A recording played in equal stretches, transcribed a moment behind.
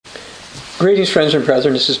Greetings, friends and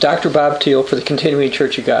brethren. This is Dr. Bob Thiel for the Continuing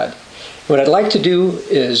Church of God. What I'd like to do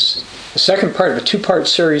is the second part of a two-part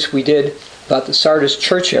series we did about the Sardis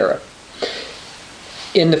church era.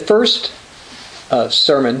 In the first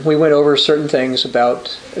sermon, we went over certain things about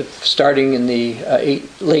starting in the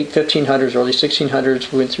late 1500s, early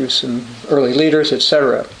 1600s. We went through some early leaders,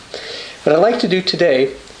 etc. What I'd like to do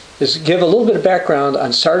today is give a little bit of background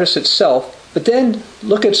on Sardis itself, but then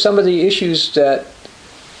look at some of the issues that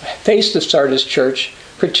faced the Sardis church,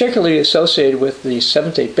 particularly associated with the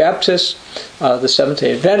Seventh-day Baptists, the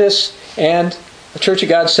Seventh-day Adventists, and the Church of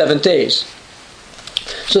God Seventh Days.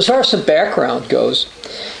 So as far as some background goes,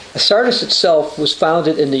 Sardis itself was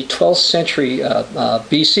founded in the 12th century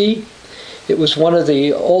BC. It was one of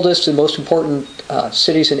the oldest and most important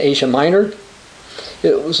cities in Asia Minor.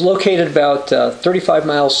 It was located about 35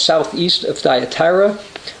 miles southeast of Thyatira.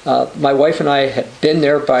 My wife and I had been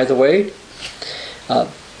there, by the way.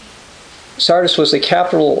 Sardis was the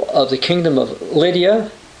capital of the kingdom of Lydia,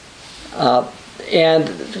 and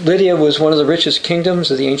Lydia was one of the richest kingdoms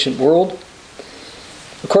of the ancient world.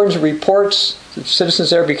 According to reports, the citizens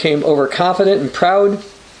there became overconfident and proud.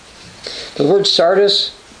 The word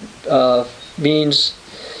Sardis means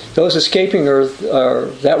those escaping or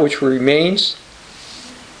that which remains.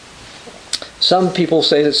 Some people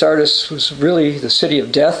say that Sardis was really the city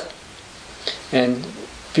of death, and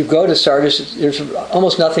if you go to Sardis, there's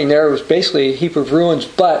almost nothing there. It was basically a heap of ruins,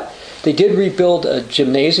 but they did rebuild a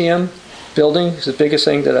gymnasium building. It's the biggest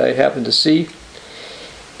thing that I happened to see.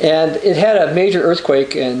 And it had a major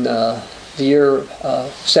earthquake in the year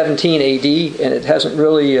 17 AD, and it hasn't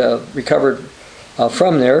really recovered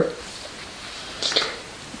from there.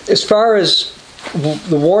 As far as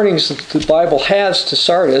the warnings that the Bible has to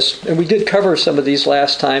Sardis, and we did cover some of these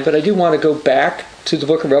last time, but I do want to go back to the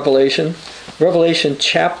book of Revelation, Revelation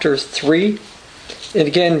chapter 3, and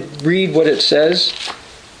again read what it says,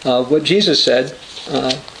 what Jesus said,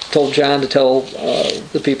 told John to tell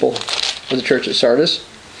the people of the church at Sardis.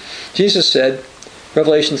 Jesus said,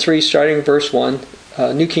 Revelation 3, starting verse 1,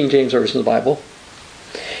 New King James Version of the Bible,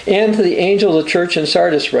 "And to the angel of the church in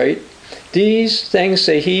Sardis write, These things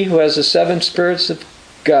say he who has the seven spirits of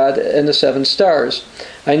God and the seven stars.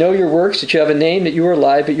 I know your works, that you have a name, that you are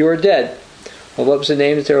alive, but you are dead." Well, what was the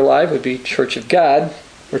name that they're alive? It would be Church of God,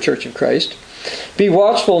 or Church of Christ. "Be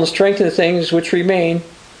watchful and strengthen the things which remain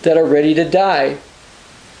that are ready to die.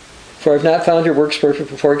 For I have not found your works perfect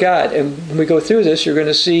before God." And when we go through this, you're going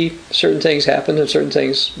to see certain things happen and certain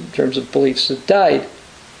things in terms of beliefs that died.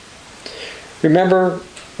 "Remember,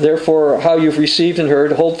 therefore, how you've received and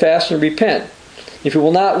heard, hold fast and repent. If you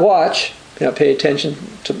will not watch," pay attention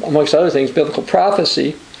to, amongst other things, biblical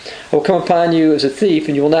prophecy, "I will come upon you as a thief,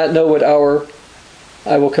 and you will not know what hour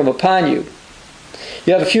I will come upon you.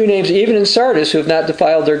 You have a few names even in Sardis who have not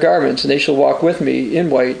defiled their garments, and they shall walk with me in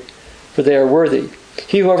white, for they are worthy.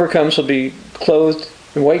 He who overcomes will be clothed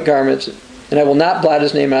in white garments, and I will not blot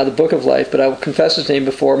his name out of the book of life, but I will confess his name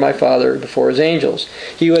before my Father and before his angels.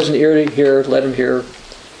 He who has an ear to hear, let him hear,"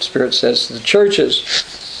 the Spirit says to the churches.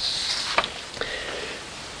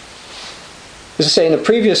 As I say, in the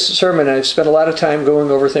previous sermon, I've spent a lot of time going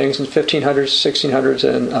over things in 1500s, 1600s,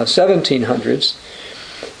 and 1700s.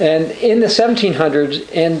 And in the 1700s,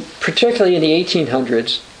 and particularly in the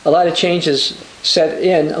 1800s, a lot of changes set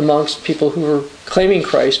in amongst people who were claiming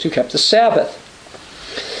Christ, who kept the Sabbath.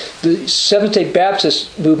 The Seventh-day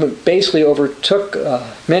Baptist movement basically overtook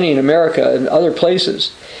many in America and other places.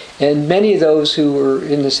 And many of those who were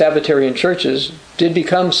in the Sabbatarian churches did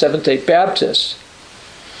become Seventh-day Baptists.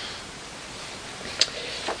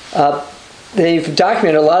 They've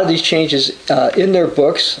documented a lot of these changes in their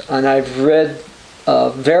books, and I've read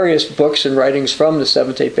various books and writings from the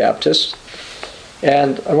Seventh-day Baptists.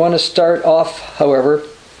 And I want to start off, however,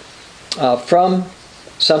 from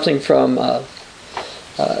something from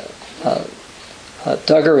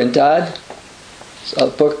Duggar and Dodd, a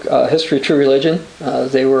book, History of True Religion.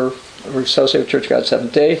 They were associated with Church of God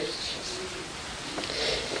Seventh Day. It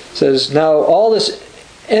says, "Now all this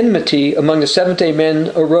enmity among the Seventh-day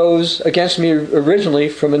men arose against me originally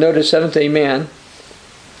from a noted Seventh-day man."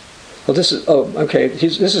 Well, this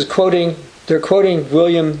is quoting, they're quoting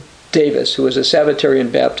William Davis, who was a Sabbatarian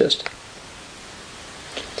Baptist.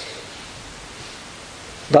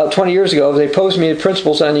 "About 20 years ago, they posed me with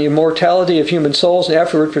principles on the immortality of human souls, and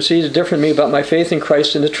afterward proceeded to differ me about my faith in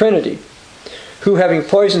Christ and the Trinity, who, having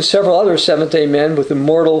poisoned several other Seventh-day men with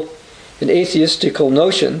immortal and atheistical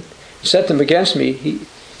notion, set them against me, he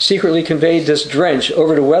secretly conveyed this drench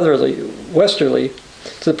over to Westerly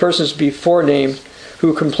to the persons before named,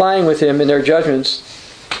 who, complying with him in their judgments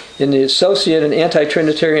in the associate and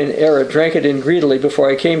anti-Trinitarian era, drank it in greedily before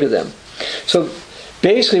I came to them. So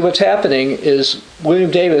basically what's happening is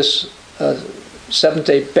William Davis,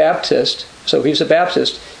 Seventh-day Baptist, so he's a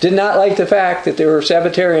Baptist, did not like the fact that there were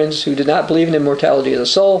Sabbatarians who did not believe in the immortality of the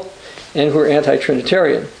soul and who were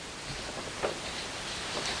anti-Trinitarian.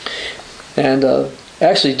 And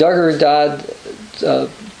actually, Duggar and Dodd,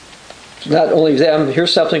 not only them,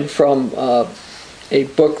 here's something from a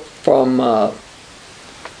book from a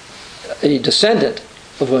descendant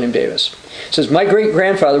of William Davis. It says, my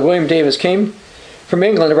great-grandfather, William Davis, came from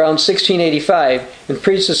England around 1685 and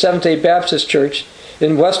preached the Seventh-day Baptist Church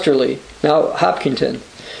in Westerly, now Hopkinton.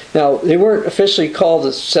 Now, they weren't officially called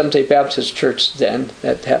the Seventh-day Baptist Church then.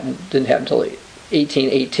 That didn't happen until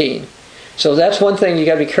 1818. So that's one thing you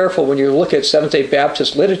got to be careful when you look at Seventh-day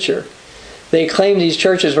Baptist literature. They claim these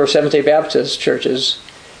churches were Seventh-day Baptist churches,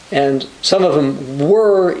 and some of them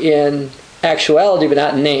were in actuality, but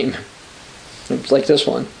not in name. It's like this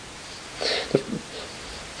one.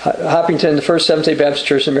 Hopkinton, the first Seventh-day Baptist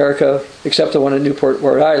church in America, except the one in Newport,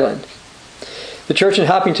 Rhode Island. The church in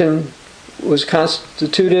Hopkinton was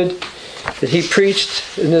constituted, that he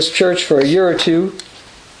preached in this church for a year or two,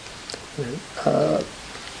 and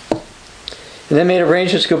then made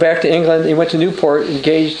arrangements to go back to England. He went to Newport,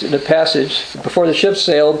 engaged in a passage. Before the ship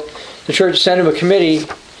sailed, the church sent him a committee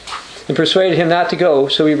and persuaded him not to go,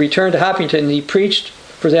 so he returned to Hopkinton and he preached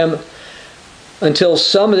for them until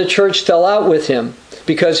some of the church fell out with him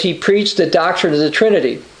because he preached the doctrine of the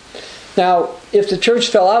Trinity. Now, if the church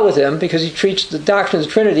fell out with him because he preached the doctrine of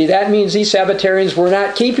the Trinity, that means these Sabbatarians were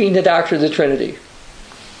not keeping the doctrine of the Trinity.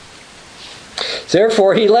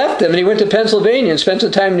 Therefore, he left them and he went to Pennsylvania and spent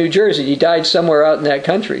some time in New Jersey. He died somewhere out in that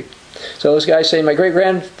country. So this guy's saying, my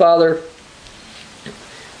great-grandfather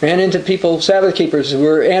ran into people, Sabbath keepers, who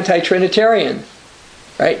were anti-Trinitarian,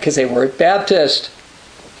 right? Because they weren't Baptist.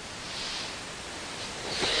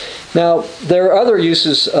 Now, there are other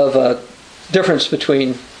uses of difference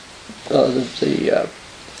between the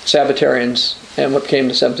Sabbatarians and what became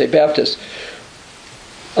the Seventh-day Baptists.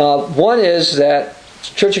 One is that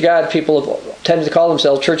Church of God people have tended to call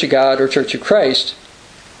themselves Church of God or Church of Christ.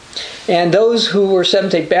 And those who were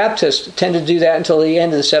Seventh-day Baptists tended to do that until the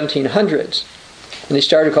end of the 1700s. And they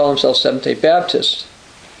started to call themselves Seventh-day Baptists.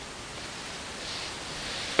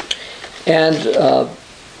 And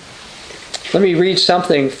let me read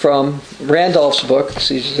something from Randolph's book.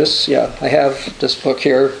 See this? Yeah, I have this book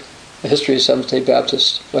here, A History of Seventh-day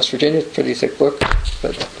Baptist, West Virginia. Pretty thick book,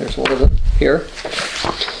 but there's one of them here.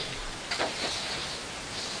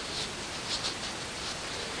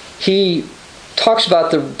 He talks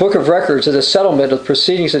about the book of records of the settlement of the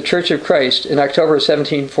proceedings of the Church of Christ in October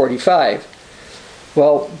 1745.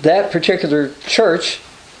 Well, that particular church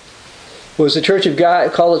was the Church of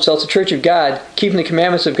God, called itself the Church of God, keeping the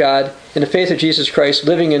commandments of God in the faith of Jesus Christ,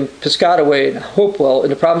 living in Piscataway and Hopewell in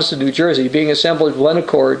the province of New Jersey, being assembled in one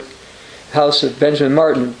accord, house of Benjamin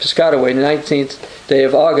Martin, Piscataway, the 19th day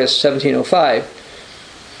of August, 1705.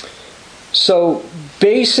 So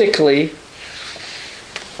basically,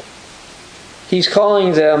 he's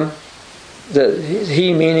calling them,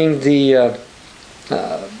 he meaning the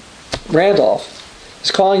Randolph,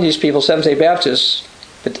 is calling these people Seventh-day Baptists,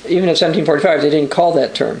 but even in 1745 they didn't call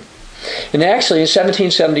that term. And actually in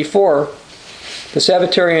 1774, the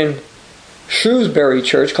Sabbatarian Shrewsbury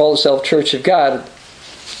Church called itself Church of God,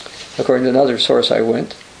 according to another source I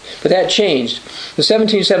went. But that changed. In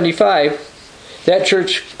 1775, that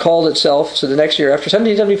church called itself, so the next year, after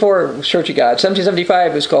 1774, it was Church of God.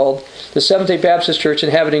 1775 was called the Seventh-day Baptist Church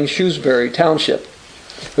inhabiting Shrewsbury Township,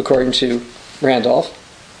 according to Randolph.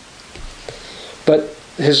 But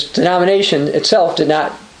his denomination itself did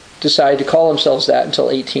not decide to call themselves that until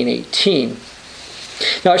 1818.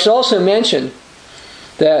 Now, I should also mention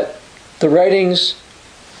that the writings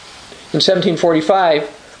in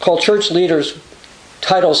 1745 called church leaders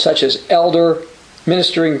titles such as elder,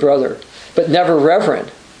 ministering brother, but never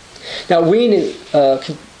reverend. Now, we,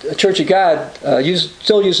 Church of God,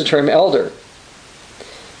 still use the term elder.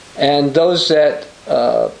 And those that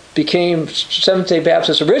became Seventh-day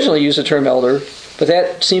Baptists originally used the term elder, but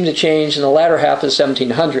that seemed to change in the latter half of the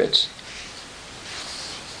 1700s.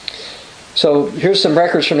 So here's some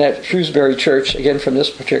records from that Shrewsbury church, again from this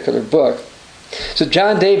particular book. So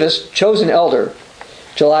John Davis, chosen elder,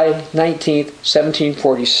 July 19th,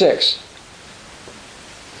 1746.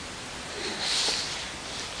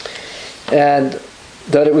 And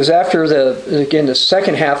that it was after the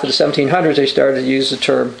second half of the 1700s they started to use the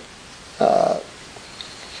term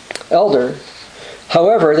elder.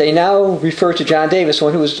 However, they now refer to John Davis,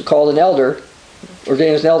 one who was called an elder,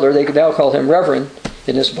 ordained as an elder. They could now call him reverend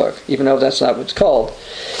in this book, even though that's not what it's called.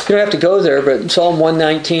 You don't have to go there, but in Psalm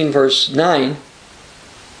 119, verse 9,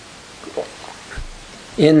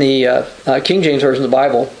 In the King James Version of the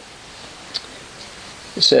Bible,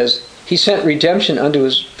 it says, He sent redemption unto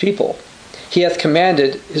His people. He hath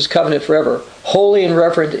commanded His covenant forever. Holy and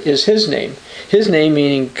reverend is His name. His name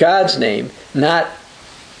meaning God's name, not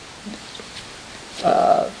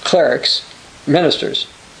clerics, ministers.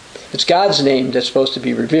 It's God's name that's supposed to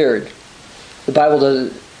be revered. The Bible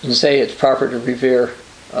doesn't say it's proper to revere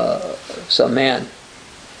some man.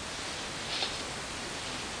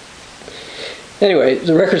 Anyway,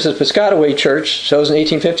 the records of the Piscataway Church shows in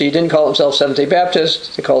 1850 they didn't call themselves Seventh-day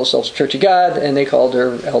Baptist. They called themselves Church of God, and they called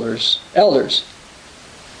their elders.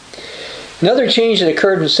 Another change that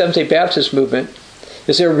occurred in the Seventh-day Baptist movement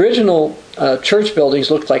is their original church buildings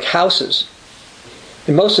looked like houses.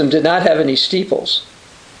 And most of them did not have any steeples.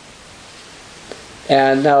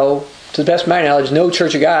 And now, to the best of my knowledge, no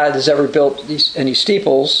Church of God has ever built any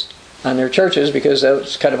steeples on their churches because that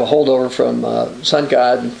was kind of a holdover from sun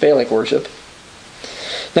god and phallic worship.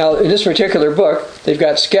 Now, in this particular book, they've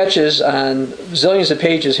got sketches on zillions of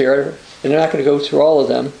pages here, and they're not going to go through all of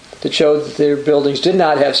them, that show that their buildings did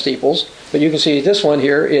not have steeples. But you can see this one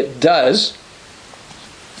here, it does.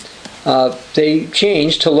 They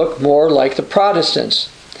changed to look more like the Protestants.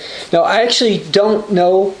 Now, I actually don't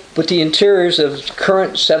know what the interiors of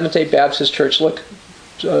current Seventh-day Baptist churches look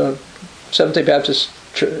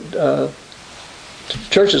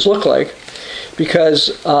like,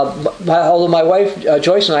 because although my wife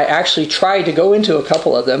Joyce and I actually tried to go into a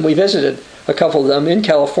couple of them, we visited a couple of them in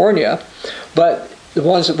California, but the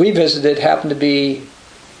ones that we visited happened to be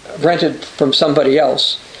rented from somebody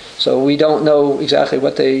else. So we don't know exactly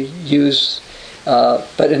what they use.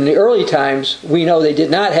 But in the early times, we know they did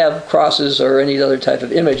not have crosses or any other type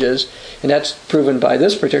of images, and that's proven by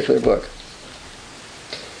this particular book.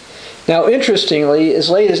 Now, interestingly, as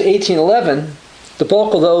late as 1811, the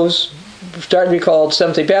bulk of those starting to be called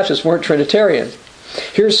Seventh-day Baptists weren't Trinitarian.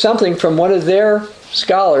 Here's something from one of their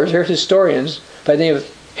scholars, their historians, by the name of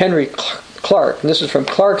Henry Clark, and this is from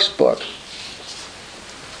Clark's book.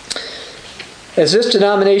 As this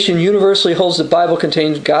denomination universally holds the Bible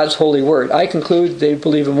contains God's holy word, I conclude they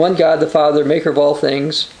believe in one God the Father, maker of all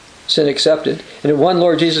things, sin accepted, and in one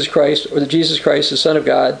Lord Jesus Christ, or the Jesus Christ, the Son of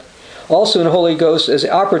God, also in the Holy Ghost as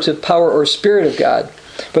the operative power or Spirit of God.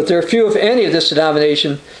 But there are few, if any, of this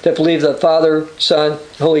denomination that believe that Father, Son, and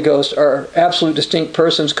Holy Ghost are absolute distinct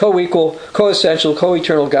persons, co-equal, co-essential,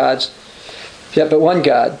 co-eternal gods, yet but one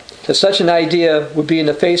God. That such an idea would be in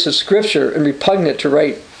the face of Scripture and repugnant to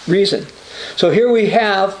right reason. So here we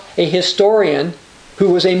have a historian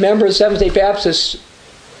who was a member of the Seventh-day Baptists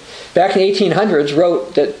back in the 1800s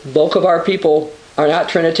wrote that the bulk of our people are not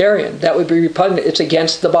Trinitarian. That would be repugnant. It's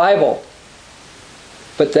against the Bible.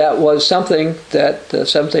 But that was something that the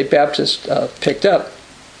Seventh-day Baptists picked up.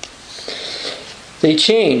 They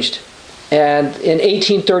changed. And in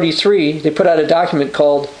 1833, they put out a document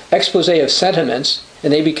called Expose of Sentiments,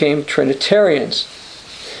 and they became Trinitarians.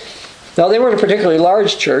 Now, they weren't a particularly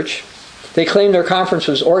large church. They claimed their conference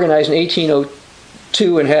was organized in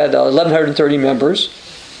 1802 and had 1,130 members.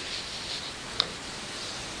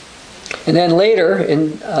 And then later,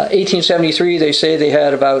 in 1873, they say they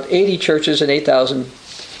had about 80 churches and 8,000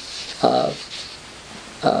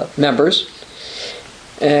 members.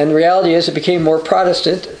 And the reality is it became more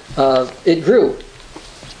Protestant. It grew.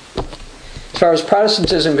 As far as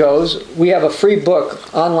Protestantism goes, we have a free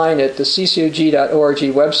book online at the ccog.org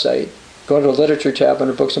website. Go to the literature tab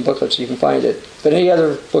under books and booklets, you can find it. But any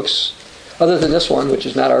other books other than this one, which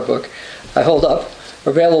is not our book, I hold up,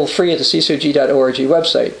 are available free at the ccog.org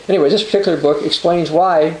website. Anyway, this particular book explains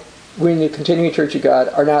why we in the Continuing Church of God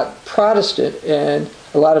are not Protestant and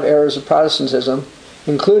a lot of errors of Protestantism,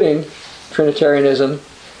 including Trinitarianism,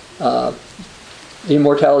 the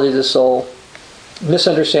immortality of the soul,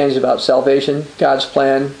 misunderstandings about salvation, God's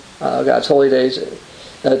plan, God's holy days,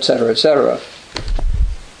 etc., etc.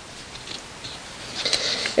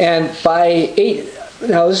 And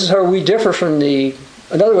now this is how we differ from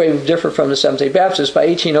another way we differ from the Seventh-day Baptists. By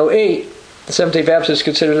 1808, the Seventh-day Baptists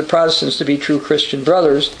considered the Protestants to be true Christian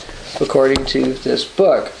brothers, according to this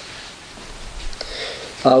book.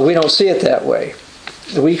 We don't see it that way.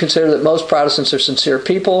 We consider that most Protestants are sincere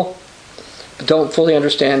people, but don't fully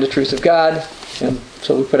understand the truth of God, and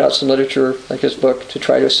so we put out some literature like this book to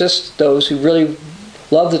try to assist those who really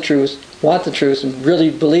love the truth, want the truth, and really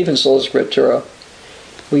believe in sola scriptura.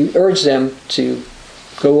 We urge them to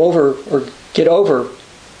go over or get over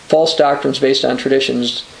false doctrines based on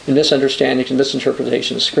traditions and misunderstandings and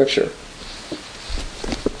misinterpretations of Scripture.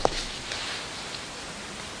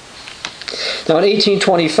 Now in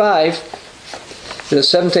 1825, the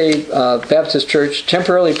Seventh-day Baptist Church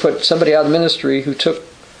temporarily put somebody out of the ministry who took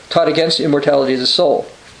taught against the immortality of the soul.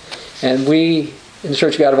 And we in the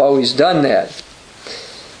Church of God have always done that.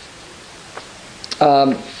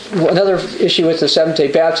 Another issue with the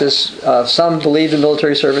Seventh-day Baptists, some believed in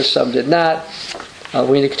military service, some did not.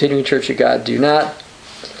 We in the Continuing Church of God do not.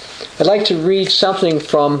 I'd like to read something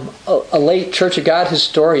from a late Church of God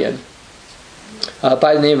historian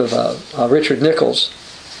by the name of Richard Nichols,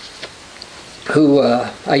 who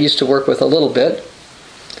I used to work with a little bit.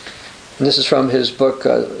 And this is from his book,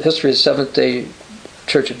 History of the Seventh-day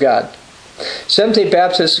Church of God. Seventh-day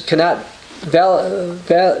Baptists cannot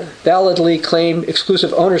validly claim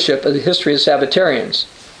exclusive ownership of the history of Sabbatarians.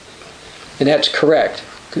 And that's correct.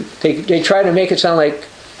 They try to make it sound like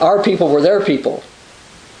our people were their people.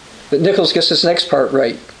 But Nichols gets this next part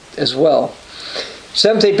right as well.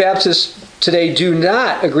 Seventh-day Baptists today do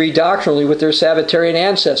not agree doctrinally with their Sabbatarian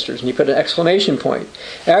ancestors. And you put an exclamation point.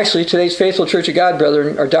 Actually, today's faithful Church of God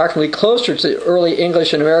brethren are doctrinally closer to the early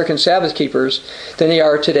English and American Sabbath keepers than they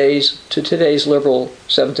are to today's liberal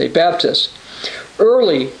Seventh-day Baptists.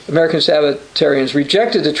 Early American Sabbatarians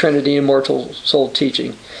rejected the Trinity and immortal soul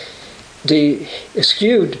teaching. They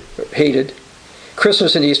eschewed, hated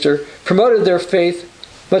Christmas and Easter, promoted their faith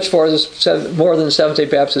much more than the Seventh-day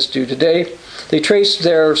Baptists do today. They traced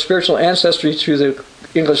their spiritual ancestry through the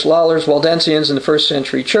English Lawlers, Waldensians, and the first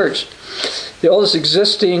century church. The oldest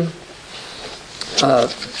existing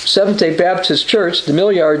Seventh-day Baptist church, the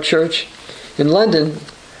Millyard Church in London,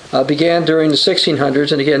 began during the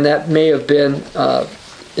 1600s, and again, that may have been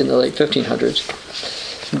in the late 1500s.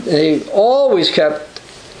 They always kept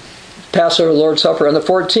Passover, Lord's Supper on the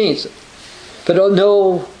 14th, but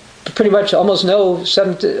pretty much almost no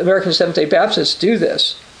American Seventh-day Baptists do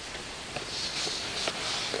this.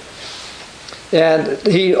 And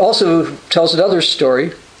he also tells another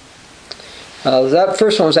story. That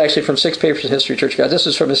first one was actually from 6 Papers in History of Church of God. This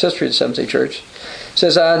is from his History of the Seventh-day Church. It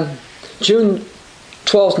says, on June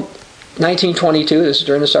 12, 1922, this is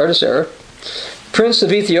during the Sardis era, Prince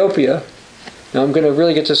of Ethiopia, now I'm going to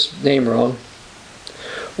really get this name wrong,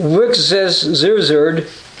 Wixzezizerd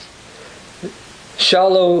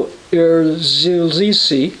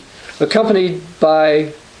Shaloerzulisi, accompanied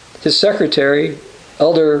by his secretary,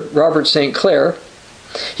 Elder Robert St. Clair,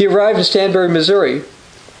 he arrived in Stanbury, Missouri.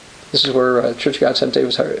 This is where Church of God Seventh-day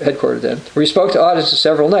was headquartered then, where he spoke to audiences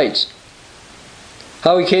several nights.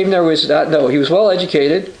 How he came there was not known. He was well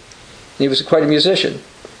educated, and he was quite a musician.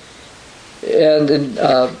 And in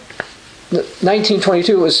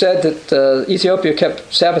 1922 it was said that Ethiopia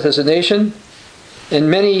kept Sabbath as a nation, and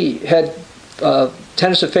many had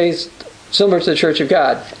tenets of faith similar to the Church of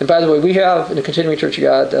God. And by the way, we have in the Continuing Church of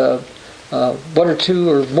God 1 or 2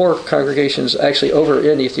 or more congregations actually over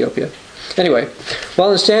in Ethiopia. Anyway, while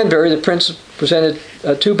in Stanbury, the prince presented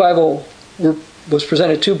two Bible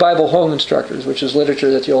home instructors, which is literature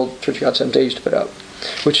that the old Church of God Seventh-day used to put out,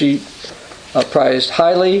 which he prized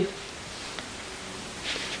highly.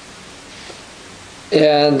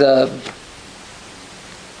 And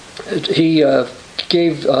he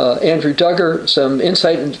gave Andrew Duggar some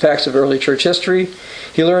insight into facts of early church history.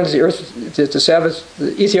 He learned that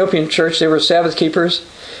the Ethiopian church, they were Sabbath keepers,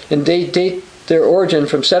 and they date their origin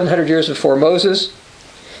from 700 years before Moses.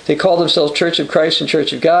 They called themselves Church of Christ and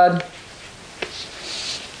Church of God.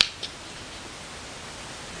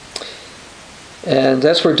 And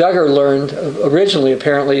that's where Duggar learned originally,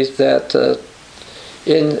 apparently, that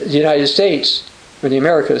in the United States, or in the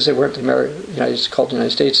Americas, they weren't called the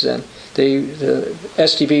United States then, the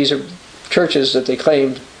SDBs, or churches that they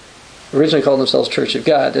claimed, originally called themselves Church of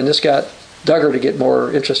God. And this got Duggar to get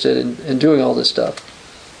more interested in doing all this stuff.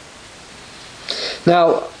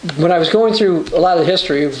 Now, when I was going through a lot of the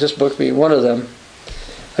history, this book being one of them,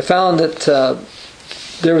 I found that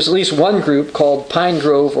there was at least one group called Pine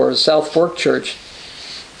Grove or South Fork Church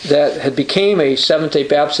that had became a Seventh-day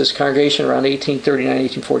Baptist congregation around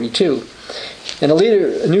 1839, 1842. And a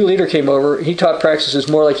new leader came over. He taught practices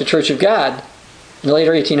more like the Church of God in the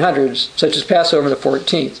later 1800s, such as Passover the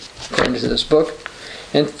 14th, according to this book,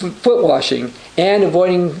 and foot washing, and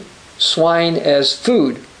avoiding swine as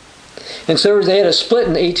food. And so they had a split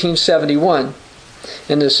in 1871,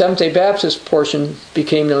 and the Seventh-day Baptist portion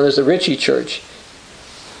became known as the Ritchie Church.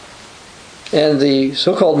 And the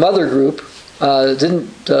so-called mother group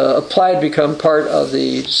didn't apply to become part of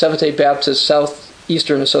the Seventh-day Baptist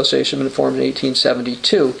Southeastern Association, when it formed in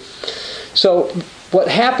 1872. So what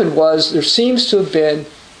happened was there seems to have been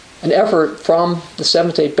an effort from the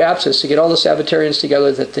Seventh-day Baptists to get all the Sabbatarians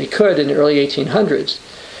together that they could in the early 1800s.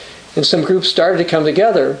 And some groups started to come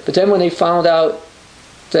together, but then when they found out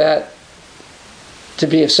that to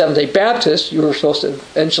be a Seventh-day Baptist, you were supposed to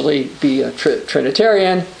eventually be a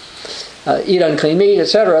Trinitarian, eat unclean meat,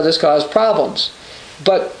 etc., this caused problems.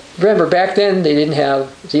 But remember, back then they didn't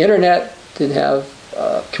have the internet, didn't have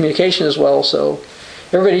communication as well, so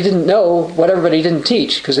everybody didn't know what everybody didn't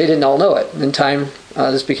teach, because they didn't all know it. And in time,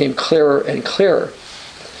 this became clearer and clearer.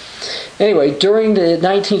 Anyway, during the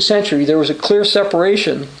 19th century, there was a clear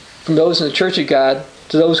separation from those in the Church of God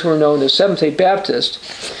to those who were known as Seventh-day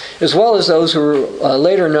Baptists, as well as those who were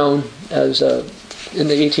later known as, in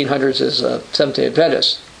the 1800s, as Seventh-day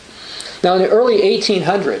Adventists. Now, in the early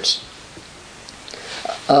 1800s,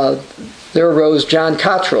 there arose John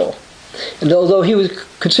Cottrell. And although he was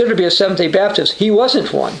considered to be a Seventh-day Baptist, he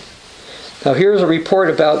wasn't one. Now, here's a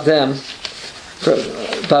report about him.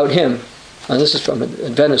 And this is from an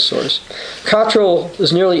Adventist source. Cottrell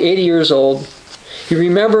is nearly 80 years old. He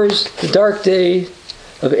remembers the dark day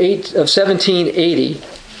of 1780 and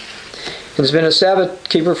has been a Sabbath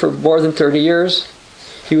keeper for more than 30 years.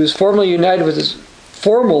 He was formerly united with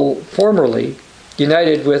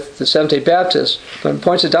the Seventh-day Baptists, but in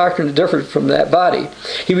points of doctrine that differed from that body.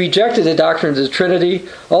 He rejected the doctrine of the Trinity,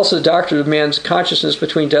 also the doctrine of man's consciousness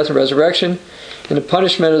between death and resurrection, and the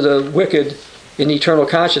punishment of the wicked in eternal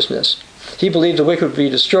consciousness. He believed the wicked would be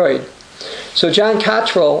destroyed. So John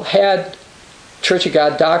Cottrell had Church of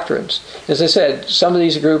God doctrines. As I said, some of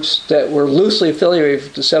these groups that were loosely affiliated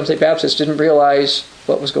with the Seventh-day Baptists didn't realize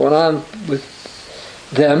what was going on with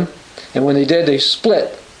them, and when they did, they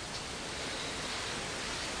split.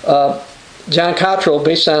 John Cottrell,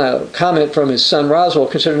 based on a comment from his son Roswell,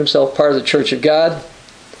 considered himself part of the Church of God,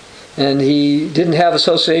 and he didn't have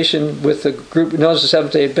association with the group known as the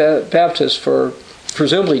Seventh-day Baptists for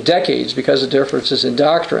presumably decades because of differences in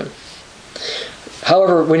doctrine.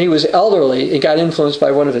 However, when he was elderly and got influenced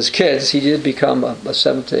by one of his kids, he did become a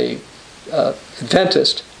Seventh-day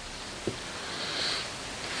Adventist.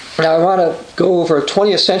 Now I want to go over a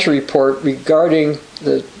 20th century report regarding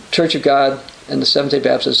the Church of God and the Seventh-day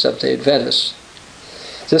Baptists, Seventh-day Adventists.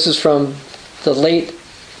 This is from the late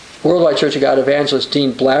Worldwide Church of God evangelist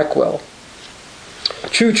Dean Blackwell.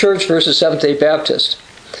 True Church versus Seventh-day Baptist.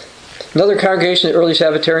 Another congregation of early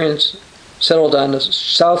Sabbatarians settled on the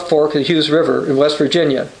South Fork of the Hughes River in West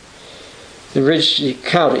Virginia, in Ridgely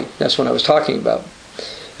County. That's what I was talking about.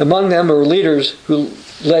 Among them were leaders who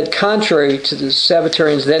led contrary to the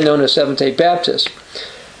Sabbatarians then known as Seventh-day Baptists.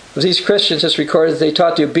 Of these Christians, it's recorded that they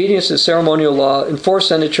taught the obedience to ceremonial law,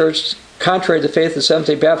 enforced on the church contrary to the faith of the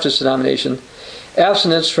Seventh-day Baptist denomination,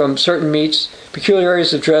 abstinence from certain meats,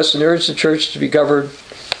 peculiarities of dress, and urged the church to be governed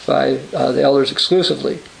by the elders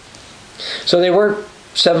exclusively. So they weren't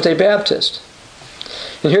Seventh-day Baptist.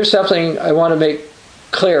 And here's something I want to make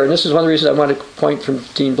clear, and this is one of the reasons I want to point from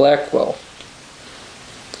Dean Blackwell.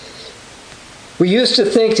 We used to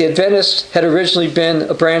think the Adventists had originally been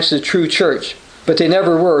a branch of the true church, but they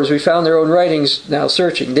never were, as we found their own writings now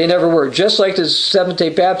searching. They never were. Just like the Seventh-day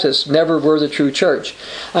Baptists never were the true church.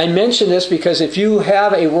 I mention this because if you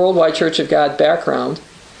have a Worldwide Church of God background,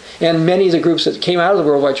 and many of the groups that came out of the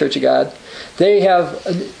Worldwide Church of God, they have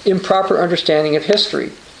an improper understanding of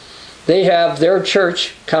history. They have their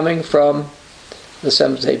church coming from the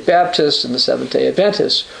Seventh-day Baptists and the Seventh-day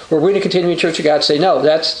Adventists. Where we in the Continuing Church of God say, no,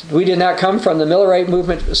 we did not come from the Millerite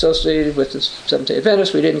movement associated with the Seventh-day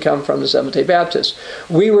Adventists. We didn't come from the Seventh-day Baptists.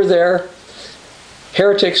 We were there.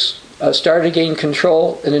 Heretics started to gain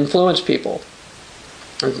control and influence people.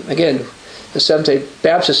 Again, the Seventh-day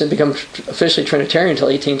Baptists didn't become officially Trinitarian until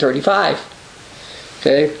 1835.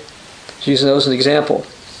 Okay? Using those as an example.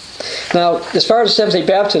 Now, as far as Seventh-day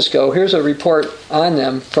Baptists go, here's a report on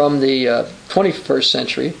them from the 21st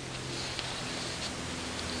century.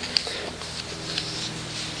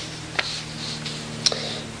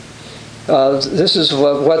 This is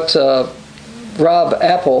what Rob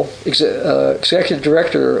Apple, executive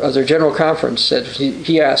director of their general conference, said.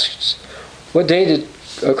 He asks, what day did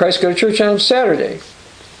Christ go to church on? Saturday.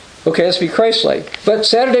 Okay, let's be Christ-like. But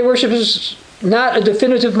Saturday worship is not a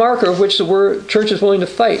definitive marker of which the church is willing to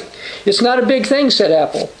fight. It's not a big thing, said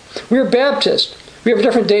Apple. We're Baptist. We have a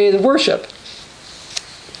different day of worship.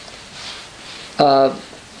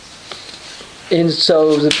 And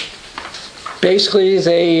so basically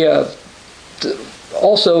they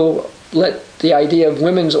also let the idea of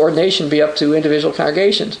women's ordination be up to individual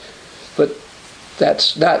congregations. But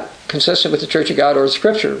that's not consistent with the Church of God or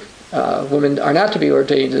Scripture. Women are not to be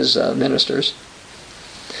ordained as ministers.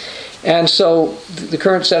 And so the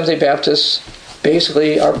current Seventh-day Baptists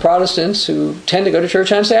basically are Protestants who tend to go to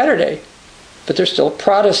church on Saturday. But they're still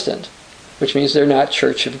Protestant, which means they're not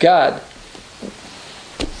Church of God.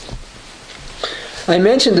 I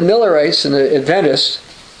mentioned the Millerites and the Adventists.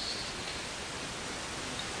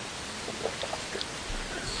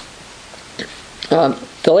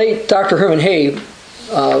 The late Dr. Herman Hay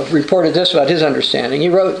reported this about his understanding. He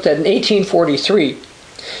wrote that in 1843,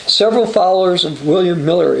 several followers of William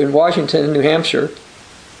Miller in Washington, New Hampshire,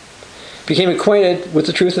 became acquainted with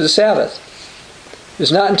the truth of the Sabbath. It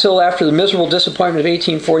was not until after the miserable disappointment of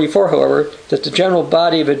 1844, however, that the general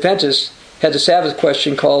body of Adventists had the Sabbath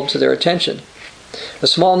question called to their attention. A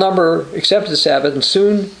small number accepted the Sabbath and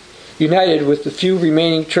soon united with the few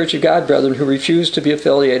remaining Church of God brethren who refused to be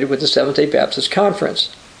affiliated with the Seventh-day Baptist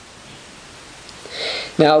Conference.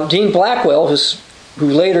 Now, Dean Blackwell, who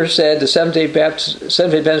later said the Seventh-day Baptists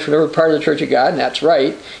were never part of the Church of God, and that's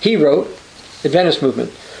right, he wrote, Adventist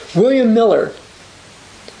Movement. William Miller,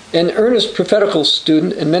 an earnest prophetical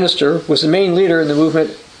student and minister, was the main leader in the movement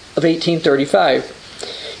of 1835,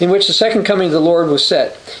 in which the second coming of the Lord was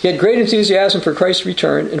set. He had great enthusiasm for Christ's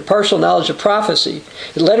return and partial knowledge of prophecy.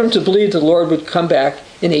 It led him to believe the Lord would come back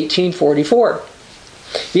in 1844.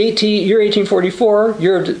 The year 1844,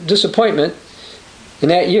 year of disappointment, in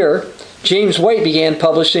that year, James White began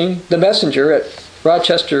publishing The Messenger at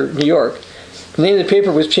Rochester, New York. The name of the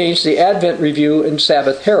paper was changed to the Advent Review and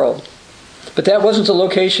Sabbath Herald. But that wasn't the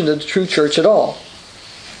location of the true church at all.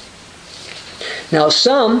 Now,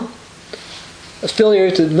 some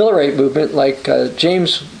affiliated to the Millerite movement, like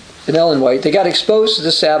James and Ellen White, they got exposed to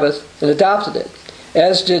the Sabbath and adopted it,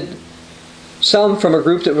 as did some from a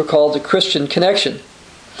group that were called the Christian Connection.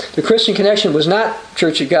 The Christian Connection was not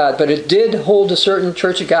Church of God, but it did hold to certain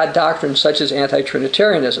Church of God doctrines such as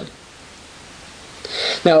anti-Trinitarianism.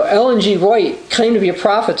 Now, Ellen G. White claimed to be a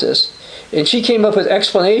prophetess, and she came up with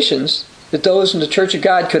explanations that those in the Church of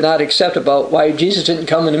God could not accept about why Jesus didn't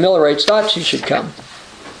come and the Millerites thought he should come.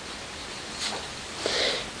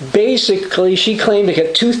 Basically, she claimed to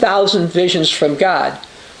get 2,000 visions from God.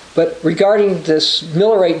 But regarding this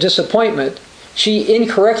Millerite disappointment, she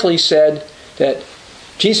incorrectly said that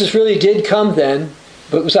Jesus really did come then,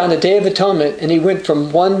 but it was on the Day of Atonement, and he went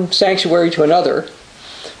from one sanctuary to another.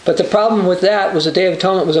 But the problem with that was the Day of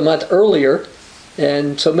Atonement was a month earlier,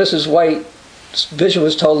 and so Mrs. White's vision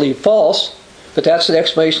was totally false, but that's the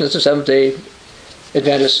explanation that the Seventh-day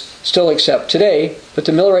Adventists still accept today. But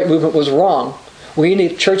the Millerite movement was wrong. We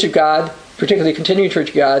need Church of God, particularly Continuing Church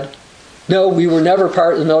of God. No, we were never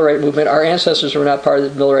part of the Millerite movement. Our ancestors were not part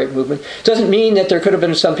of the Millerite movement. It doesn't mean that there could have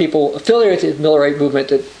been some people affiliated with the Millerite movement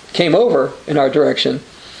that came over in our direction,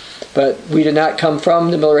 but we did not come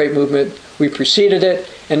from the Millerite movement. We preceded it,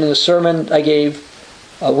 and in the sermon I gave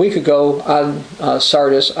a week ago on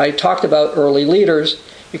Sardis, I talked about early leaders,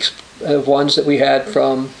 ones that we had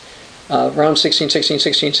from around 1616,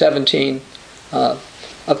 1617,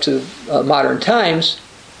 up to modern times,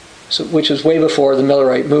 which was way before the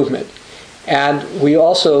Millerite movement. And we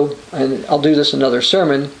also, and I'll do this in another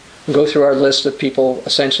sermon, we'll go through our list of people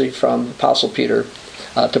essentially from Apostle Peter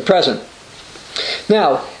to present.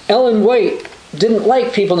 Now, Ellen White didn't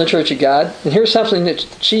like people in the Church of God, and here's something that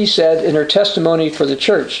she said in her testimony for the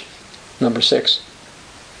church, number 6.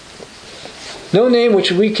 No name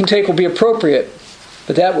which we can take will be appropriate,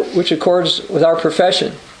 but that which accords with our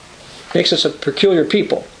profession. Makes us a peculiar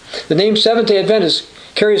people. The name Seventh-day Adventist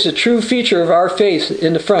carries a true feature of our faith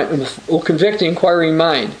in the front and will convict the inquiring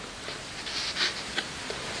mind.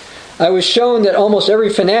 I was shown that almost every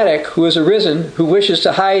fanatic who has arisen, who wishes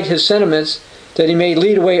to hide his sentiments that he may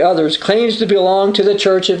lead away others, claims to belong to the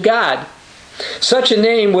Church of God. Such a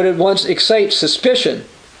name would at once excite suspicion,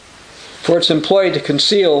 for it's employed to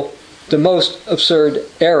conceal the most absurd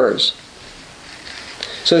errors.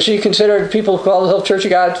 So she considered people who call themselves Church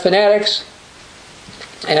of God fanatics.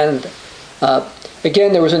 And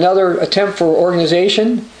again, there was another attempt for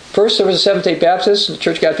organization. First, there was the Seventh-day Baptists, and the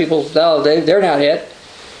Church of God people, no, they're not it.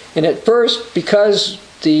 And at first, because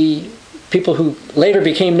the people who later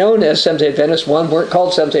became known as Seventh-day Adventists, one, weren't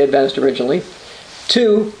called Seventh-day Adventists originally.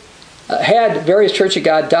 Two, had various Church of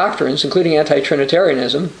God doctrines, including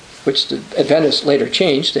anti-Trinitarianism, which the Adventists later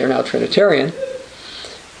changed. They're now Trinitarian.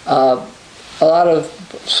 A lot of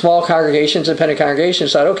small congregations, independent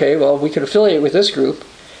congregations, thought, okay, well, we could affiliate with this group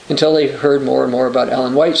until they heard more and more about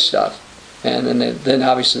Ellen White's stuff. And then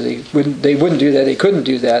obviously they wouldn't do that, they couldn't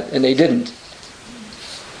do that, and they didn't.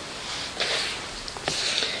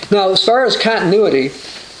 Now, as far as continuity,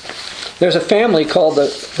 there's a family called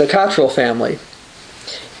the Cottrell family.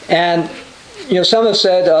 And, some have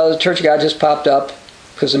said the Church of God just popped up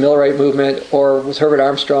because of the Millerite movement, or with Herbert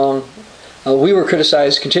Armstrong. We were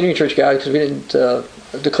criticized, Continuing Church of God, because we didn't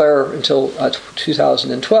declare until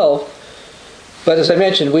 2012. But as I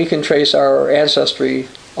mentioned, we can trace our ancestry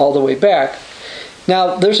all the way back.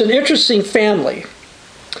 Now, there's an interesting family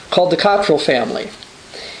called the Cottrell family.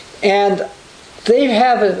 And they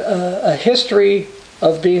have a history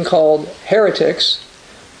of being called heretics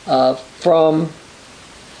from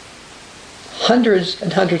hundreds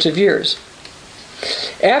and hundreds of years.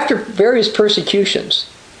 After various persecutions,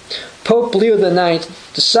 Pope Leo IX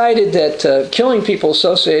decided that killing people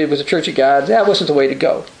associated with the Church of God, that wasn't the way to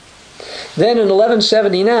go. Then in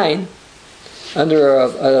 1179,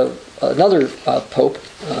 under another pope,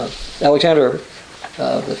 Alexander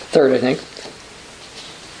III, I think,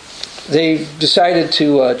 they decided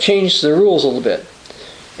to change the rules a little bit.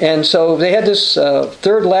 And so they had this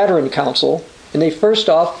Third Lateran Council, and they first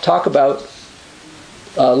off talk about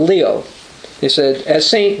Leo. They said, as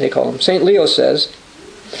Saint, they call him, Saint Leo says,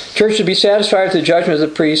 Church should be satisfied with the judgment of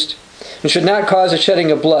the priest and should not cause the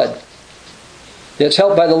shedding of blood. It's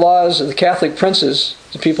held by the laws of the Catholic princes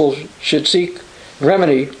that people should seek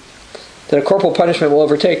remedy that a corporal punishment will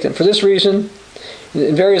overtake them. For this reason,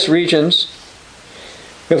 in various regions,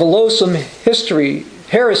 we have a loathsome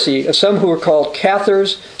heresy of some who are called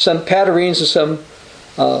Cathars, some Patarines, and some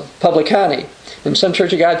Publicani. And some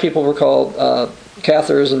Church of God people were called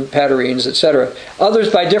Cathars and Patarines, etc.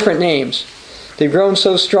 Others by different names. They've grown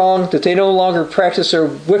so strong that they no longer practice their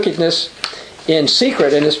wickedness in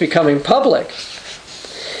secret and it's becoming public.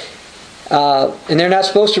 And they're not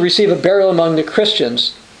supposed to receive a burial among the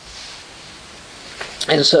Christians.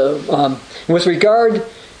 And so, with regard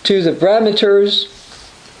to the Bramiters,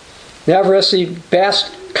 Navarrese,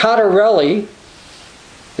 Bast, Cottarelli,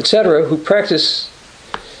 etc., who practice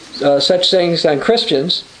such things on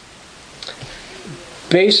Christians,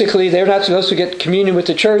 basically they're not supposed to get communion with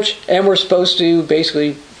the church, and we're supposed to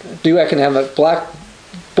basically do economic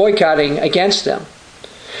boycotting against them.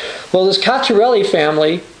 Well, this Cottarelli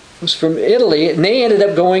family was from Italy, and they ended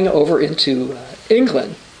up going over into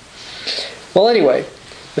England. Well, anyway,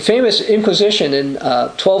 the famous Inquisition in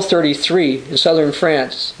 1233 in southern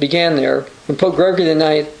France began there when Pope Gregory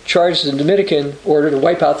IX charged the Dominican order to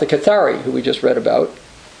wipe out the Cathari, who we just read about,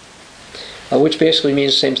 which basically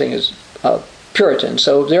means the same thing as Puritans.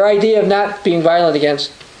 So their idea of not being violent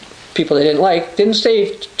against people they didn't like didn't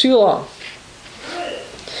stay too long.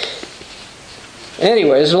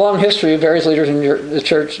 Anyway, there's a long history of various leaders in the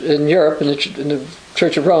church in Europe and in the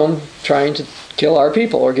Church of Rome trying to kill our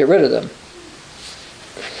people or get rid of them.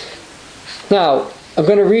 Now, I'm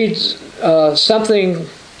going to read something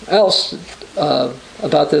else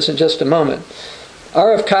about this in just a moment.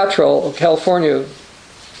 R.F. Cottrell of California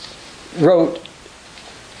wrote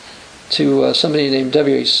to somebody named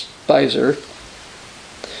W.A. Spicer,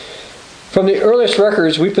 from the earliest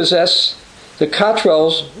records we possess, the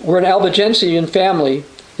Cottrells were an Albigensian family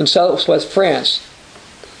in southwest France.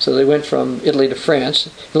 So they went from Italy to France.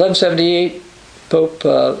 In 1178, Pope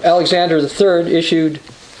Alexander III issued,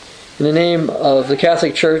 in the name of the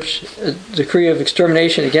Catholic Church, a decree of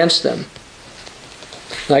extermination against them.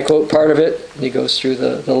 And I quote part of it, and he goes through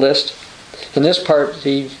the list. In this part,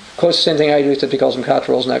 he quotes the same thing I do, except he calls them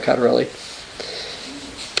Cottrells, not Cottarelli.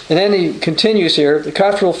 And then he continues here, the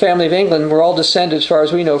Cottrell family of England were all descended, as far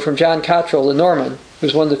as we know, from John Cottrell, the Norman, who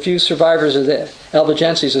was one of the few survivors of the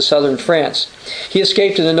Albigenses of southern France. He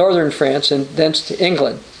escaped into northern France and thence to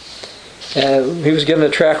England. He was given a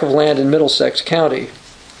tract of land in Middlesex County.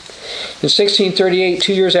 In 1638,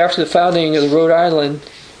 2 years after the founding of the Rhode Island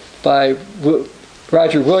by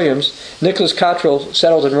Roger Williams, Nicholas Cottrell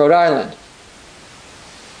settled in Rhode Island.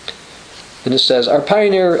 And it says, our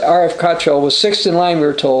pioneer R.F. Cottrell was sixth in line, we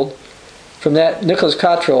were told. From that Nicholas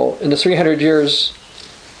Cottrell, in the 300 years,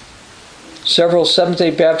 several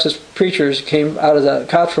Seventh-day Baptist preachers came out of the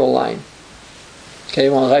Cottrell line. Okay,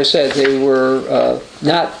 well, as I said, they were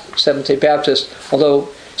not Seventh-day Baptist, although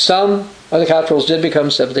some of the Cottrells did become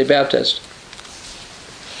Seventh-day Baptist.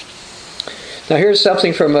 Now here's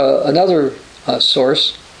something from another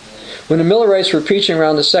source. When the Millerites were preaching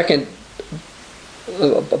around the second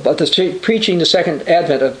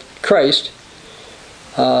advent of Christ,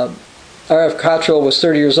 R.F. Cottrell was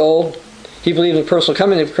 30 years old. He believed in the personal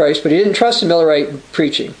coming of Christ, but he didn't trust the Millerite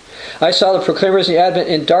preaching. I saw the proclaimers of the Advent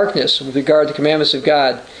in darkness with regard to the commandments of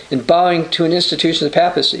God and bowing to an institution of the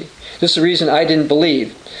papacy. This is the reason I didn't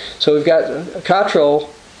believe. So we've got Cottrell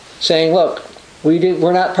saying, look,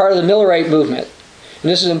 we're not part of the Millerite movement. And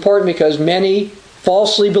this is important because many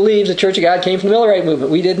falsely believe the Church of God came from the Millerite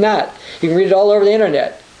movement. We did not. You can read it all over the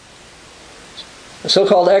internet. The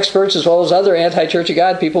so-called experts, as well as other anti-Church of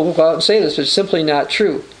God people, will go out and say this, but it's simply not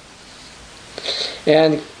true.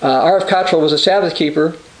 And R.F. Cottrell was a Sabbath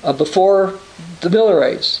keeper before the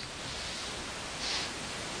Millerites.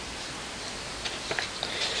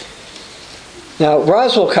 Now,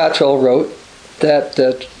 Roswell Cottrell wrote that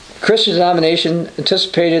the Christian denomination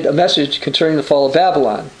anticipated a message concerning the fall of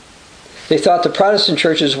Babylon. They thought the Protestant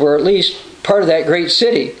churches were at least part of that great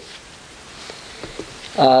city.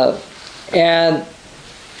 And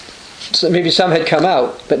so maybe some had come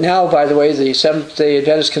out. But now, by the way, the Seventh-day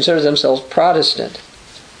Adventists consider themselves Protestant.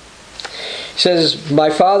 He says, my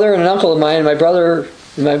father and an uncle of mine and my brother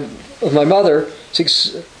of my mother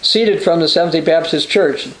seceded from the Seventh-day Baptist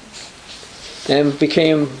Church and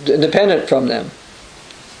became independent from them.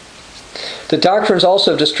 The doctrines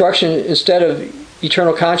also of destruction instead of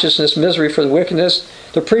eternal consciousness, misery for the wickedness,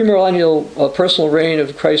 the premillennial personal reign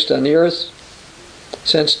of Christ on the earth,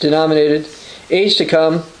 since denominated, age to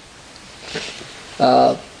come,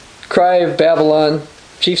 cry of Babylon,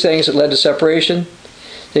 chief things that led to separation.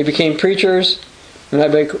 They became preachers, and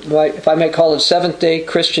if I might call it Seventh-day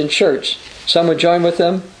Christian Church. Some would join with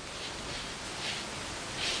them,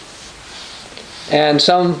 and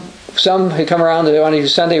some had come around that on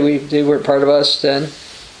Sunday they weren't part of us then.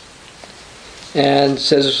 And it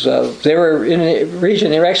says they were in a region,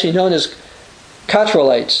 they were actually known as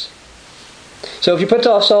Cottrellites. So if you put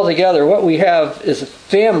this all together, what we have is a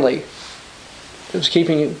family that was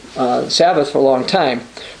keeping Sabbath for a long time.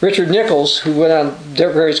 Richard Nichols, who went on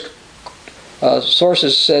various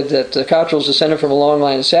sources, said that the Cottrells descended from a long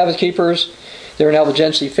line of Sabbath keepers. They were an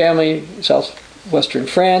Albigense family in southwestern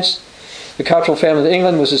France. The Cottrell family of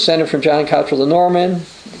England was descended from John Cottrell the Norman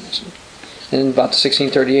in about the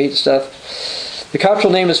 1638 stuff. The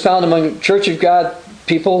Cottrell name is found among Church of God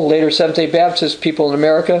people, later Seventh-day Baptist people in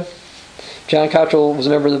America. John Cottrell was a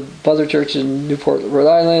member of the Mother Church in Newport, Rhode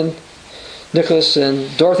Island. Nicholas and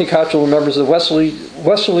Dorothy Cottrell were members of the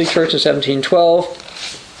Westerly Church in 1712.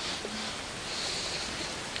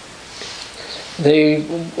 They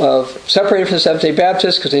separated from the Seventh-day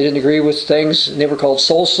Baptists because they didn't agree with things, and they were called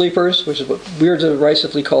soul sleepers, which is what we're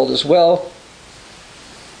derisively called as well.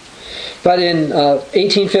 But in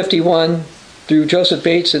 1851, through Joseph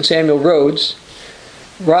Bates and Samuel Rhodes,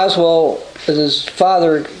 Roswell and his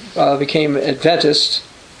father became Adventist,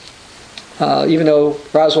 even though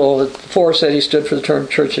Roswell before said he stood for the term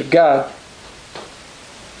Church of God.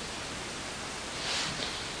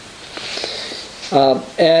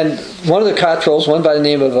 And one of the Cottrells, one by the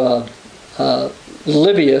name of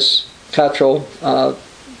Livius Cottrell,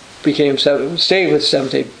 stayed with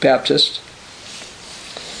Seventh-day Baptist.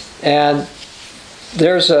 And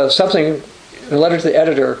there's something, a letter to the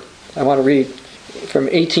editor I want to read from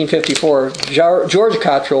 1854. George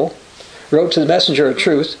Cottrell wrote to the Messenger of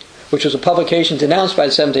Truth, which was a publication denounced by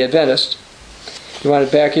the Seventh-day Adventists. He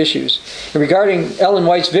wanted back issues. And regarding Ellen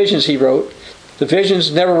White's visions, he wrote, "The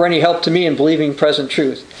visions never were any help to me in believing present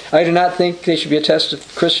truth. I do not think they should be a test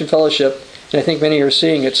of Christian fellowship, and I think many are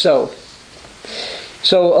seeing it so."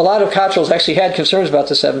 So a lot of Cottrells actually had concerns about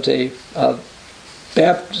the Seventh-day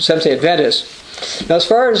Adventists. Now, as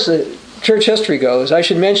far as the church history goes, I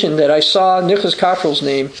should mention that I saw Nicholas Cottrell's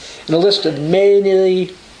name in a list of male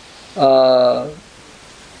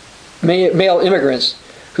immigrants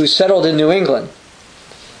who settled in New England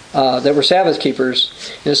that were Sabbath keepers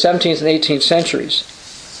in the 17th and 18th centuries.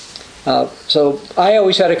 So I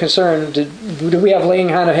always had a concern, do we have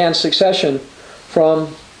laying on of hands succession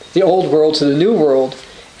from the old world to the new world?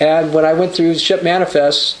 And when I went through ship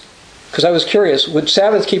manifests, because I was curious, would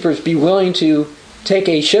Sabbath keepers be willing to take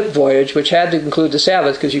a ship voyage which had to include the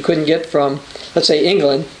Sabbath, because you couldn't get from, let's say,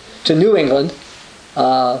 England to New England?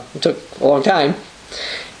 It took a long time,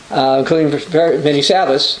 including very many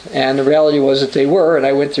Sabbaths, and the reality was that they were, and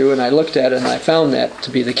I went through and I looked at it and I found that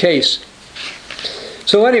to be the case.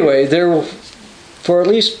 So anyway, for at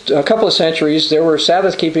least a couple of centuries, there were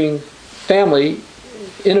Sabbath-keeping family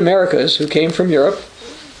in Americas who came from Europe.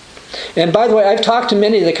 And by the way, I've talked to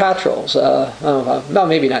many of the Cottrells. No,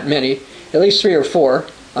 maybe not many, at least 3 or 4.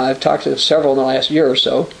 I've talked to several in the last year or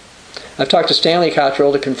so. I've talked to Stanley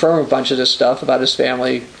Cottrell to confirm a bunch of this stuff about his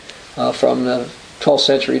family from the 12th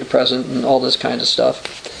century to present and all this kind of stuff.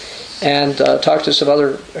 And talked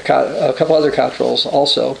to a couple other Cottrells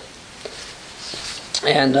also.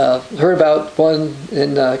 And heard about one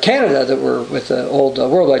in Canada that were with the old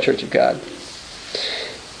Worldwide Church of God.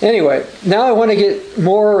 Anyway, now I want to get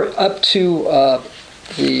more up to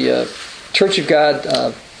the Church of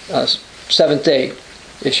God Seventh-day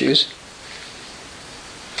issues.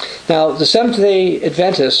 Now, the Seventh-day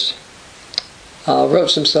Adventists wrote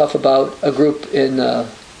some stuff about a group in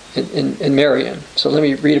Marion. So let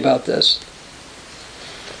me read about this.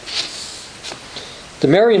 The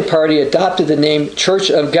Marian party adopted the name Church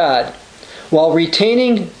of God. While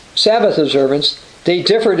retaining Sabbath observance, they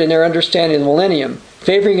differed in their understanding of the millennium,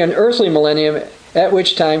 favoring an earthly millennium at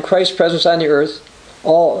which time Christ's presence on the earth,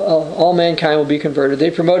 all mankind will be converted. They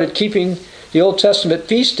promoted keeping the Old Testament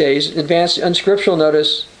feast days, advanced the unscriptural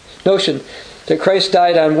notion that Christ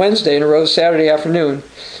died on Wednesday and arose Saturday afternoon,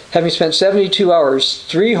 having spent 72 hours,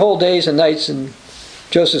 3 whole days and nights in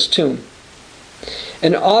Joseph's tomb.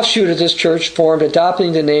 An offshoot of this church formed,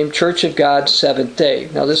 adopting the name Church of God Seventh Day.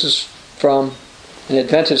 Now this is from an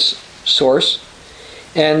Adventist source,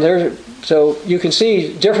 and so you can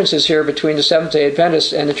see differences here between the Seventh-day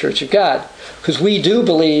Adventists and the Church of God, because we do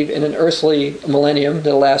believe in an earthly millennium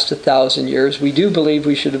that will last 1,000 years. We do believe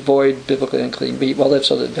we should avoid biblically unclean meat. Well, that's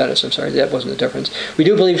so the Adventists. I'm sorry, that wasn't the difference. We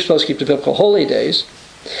do believe we're supposed to keep the biblical holy days,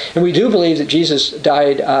 and we do believe that Jesus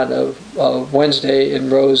died on a Wednesday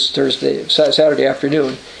and rose Saturday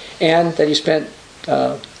afternoon, and that he spent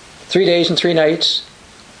 3 days and 3 nights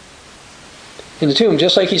in the tomb,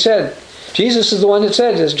 just like he said. Jesus is the one that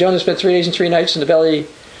said, as Jonah spent 3 days and 3 nights in the belly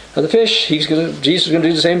of the fish, Jesus is going to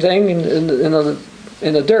do the same thing in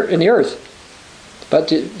the earth. But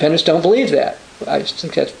the Adventists don't believe that. I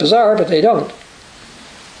think that's bizarre, but they don't.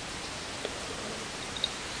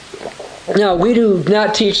 Now, we do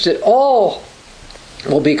not teach that all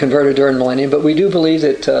will be converted during the millennium, but we do believe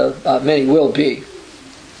that many will be.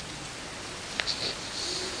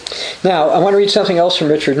 Now, I want to read something else from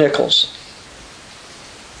Richard Nichols.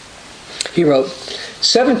 He wrote,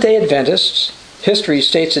 Seventh-day Adventists history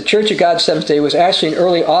states that Church of God Seventh-day was actually an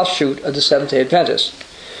early offshoot of the Seventh-day Adventists.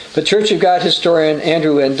 But Church of God historian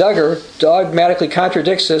Andrew N. Duggar dogmatically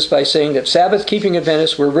contradicts this by saying that Sabbath-keeping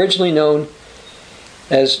Adventists were originally known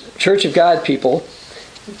as Church of God people,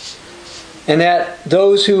 and that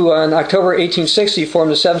those who on October 1860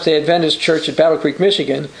 formed the Seventh-day Adventist Church at Battle Creek,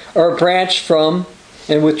 Michigan, are a branch from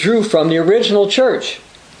and withdrew from the original church,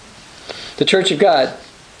 the Church of God.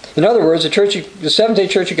 In other words, the Seventh-day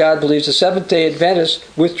Church of God believes the Seventh-day Adventists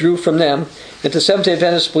withdrew from them, and the Seventh-day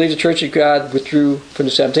Adventists believe the Church of God withdrew from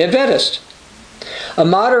the Seventh-day Adventist. A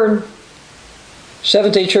modern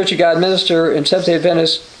Seventh-day Church of God minister and Seventh-day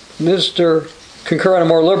Adventist minister concur on a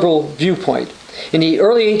more liberal viewpoint. In the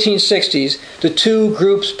early 1860s, the two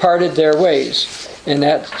groups parted their ways, and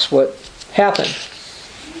that's what happened.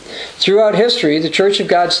 Throughout history, the Church of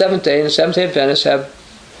God Seventh-day and the Seventh-day Adventists have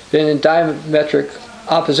been in diametric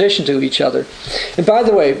opposition to each other. And by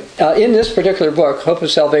the way, in this particular book, Hope of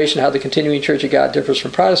Salvation, How the Continuing Church of God Differs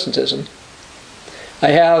from Protestantism, I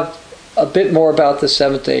have a bit more about the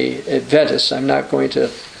Seventh-day Adventists. I'm not going to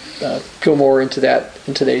go more into that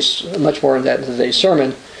in much more in that in today's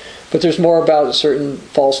sermon, but there's more about certain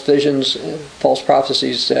false visions, false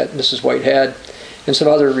prophecies that Mrs. White had, and some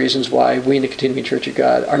other reasons why we in the Continuing Church of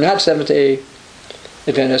God are not Seventh-day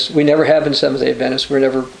Adventists. We never have been Seventh-day Adventists. We're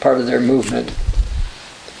never part of their movement.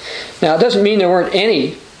 Now, it doesn't mean there weren't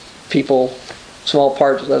any people, small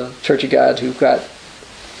parts of the Church of God, who had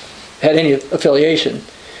any affiliation.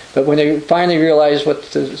 But when they finally realized what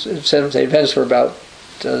the Seventh-day Adventists were about,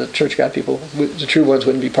 the Church of God people, the true ones,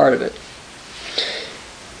 wouldn't be part of it.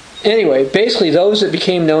 Anyway, basically those that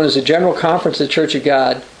became known as the General Conference of the Church of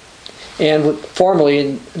God, and formally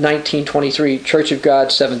in 1923, Church of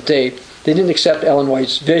God Seventh-day, they didn't accept Ellen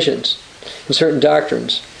White's visions and certain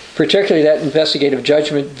doctrines, particularly that investigative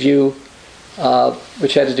judgment view,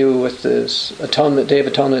 which had to do with this atonement, Day of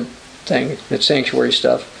Atonement thing, that sanctuary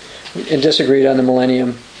stuff, and disagreed on the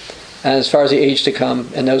millennium, and as far as the age to come,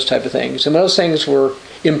 and those type of things. And those things were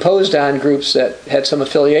imposed on groups that had some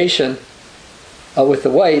affiliation with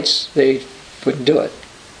the whites. They wouldn't do it,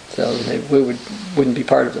 so we wouldn't be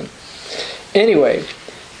part of them. Anyway,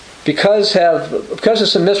 because of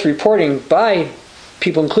some misreporting by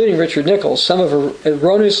people, including Richard Nichols, some have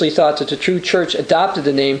erroneously thought that the true church adopted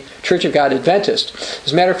the name Church of God Adventist.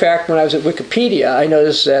 As a matter of fact, when I was at Wikipedia, I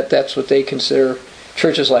noticed that that's what they consider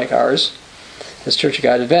churches like ours, as Church of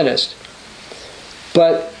God Adventist.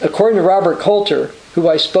 But according to Robert Coulter, who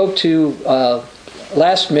I spoke to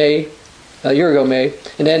last May, a year ago May,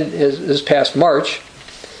 and then this past March,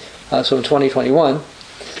 so in 2021,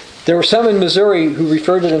 there were some in Missouri who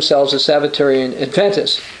referred to themselves as Sabbatarian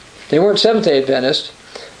Adventists. They weren't Seventh-day Adventists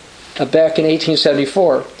back in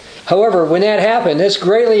 1874. However, when that happened, this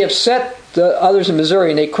greatly upset the others in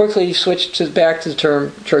Missouri, and they quickly switched back to the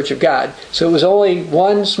term Church of God. So it was only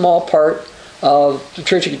one small part of the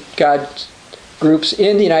Church of God groups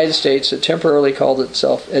in the United States that temporarily called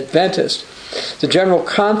itself Adventist. The General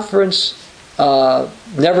Conference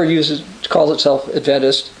never calls itself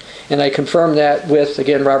Adventist, and I confirmed that with,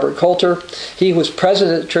 again, Robert Coulter. He was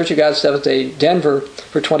president of the Church of God Seventh-day Denver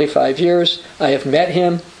for 25 years. I have met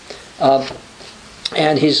him,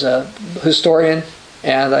 and he's a historian,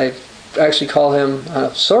 and I actually call him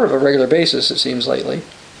on sort of a regular basis, it seems, lately.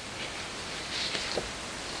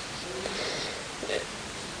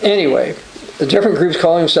 Anyway, the different groups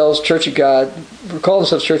calling themselves Church of God called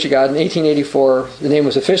themselves Church of God. In 1884, the name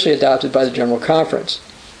was officially adopted by the General Conference.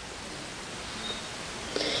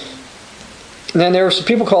 And then there were some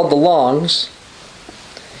people called the Longs,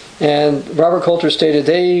 and Robert Coulter stated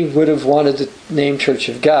they would have wanted the name Church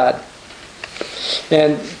of God.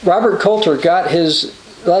 And Robert Coulter got a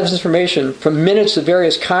lot of his information from minutes of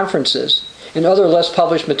various conferences and other less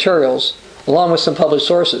published materials, along with some published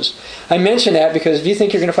sources. I mention that because if you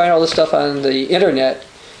think you're going to find all this stuff on the internet,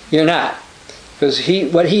 you're not. Because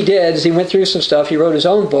what he did is he went through some stuff, he wrote his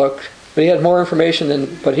own book, but he had more information than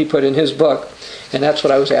what he put in his book, and that's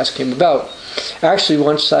what I was asking him about. Actually,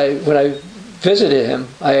 when I visited him,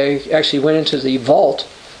 I actually went into the vault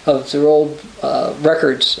of their old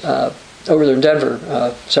records over there in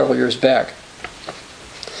Denver several years back.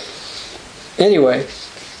 Anyway,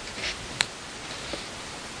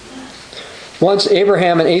 once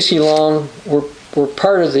Abraham and A.C. Long were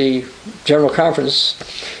part of the General Conference,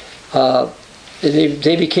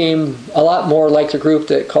 they became a lot more like the group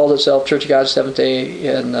that called itself Church of God Seventh-day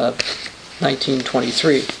in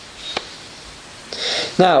 1923.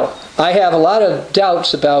 Now, I have a lot of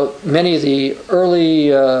doubts about many of the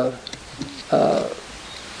early of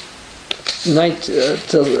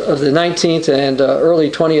the 19th and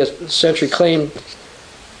early 20th century claimed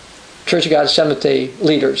Church of God Seventh-day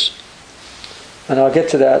leaders. And I'll get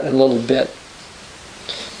to that in a little bit.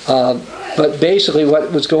 But basically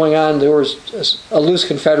what was going on, there was a loose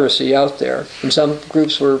confederacy out there. And some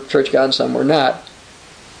groups were Church of God and some were not.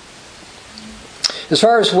 As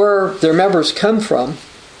far as where their members come from,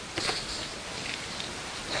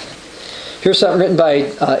 here's something written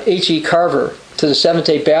by H.E. Carver to the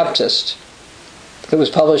Seventh-day Baptist that was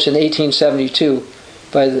published in 1872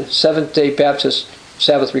 by the Seventh-day Baptist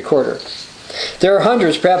Sabbath Recorder. There are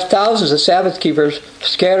hundreds, perhaps thousands of Sabbath keepers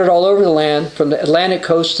scattered all over the land, from the Atlantic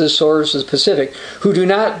coast to the shores of the Pacific, who do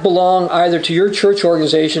not belong either to your church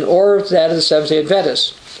organization or that of the Seventh-day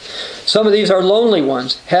Adventists. Some of these are lonely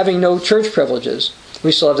ones, having no church privileges.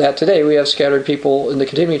 We still have that today. We have scattered people in the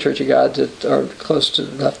Continuing Church of God that are close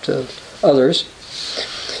enough to others.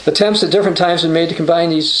 Attempts at different times have been made to combine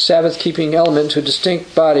these Sabbath-keeping elements into a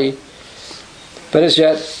distinct body, but as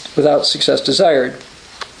yet without success desired.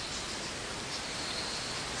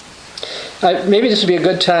 Maybe this would be a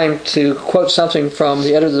good time to quote something from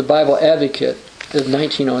the editor of the Bible Advocate of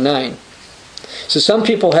 1909. So some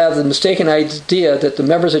people have the mistaken idea that the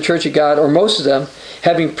members of the Church of God, or most of them,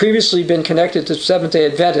 having previously been connected to Seventh-day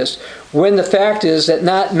Adventists, when the fact is that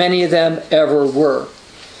not many of them ever were.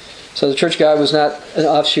 So the Church of God was not an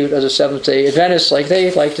offshoot of the Seventh-day Adventists like they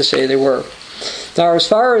like to say they were. Now, as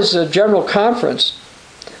far as the General Conference,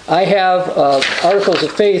 I have Articles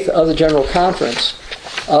of Faith of the General Conference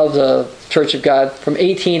of the Church of God from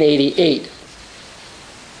 1888.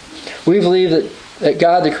 We believe that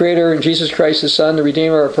God, the Creator, and Jesus Christ, His Son, the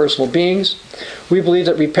Redeemer, are personal beings. We believe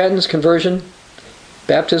that repentance, conversion,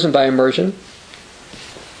 baptism by immersion,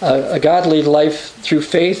 a godly life through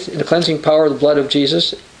faith in the cleansing power of the blood of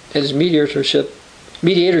Jesus and His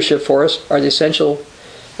mediatorship for us are the essential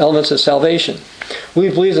elements of salvation. We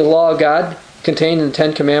believe that the law of God contained in the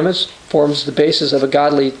Ten Commandments forms the basis of a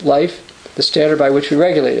godly life, the standard by which we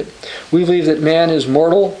regulate it. We believe that man is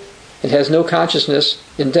mortal and has no consciousness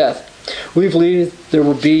in death. We believe there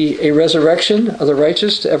will be a resurrection of the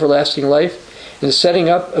righteous to everlasting life and the setting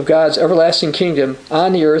up of God's everlasting kingdom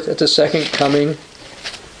on the earth at the second coming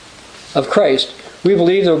of Christ. We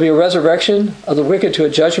believe there will be a resurrection of the wicked to a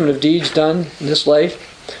judgment of deeds done in this life,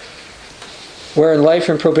 wherein life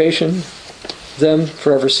and probation them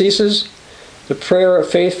forever ceases. The prayer of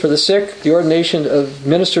faith for the sick, the ordination of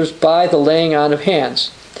ministers by the laying on of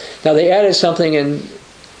hands. Now they added something in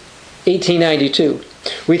 1892.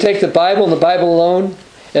 We take the Bible and the Bible alone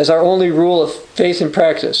as our only rule of faith and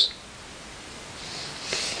practice.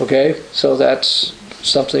 Okay, so that's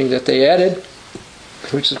something that they added,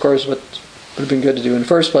 which is, of course, what would have been good to do in the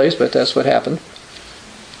first place, but that's what happened.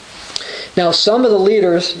 Now, some of the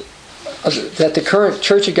leaders that the current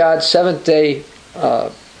Church of God Seventh-day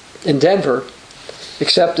in Denver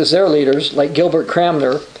accept as their leaders, like Gilbert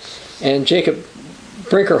Cramner and Jacob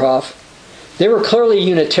Brinkerhoff, they were clearly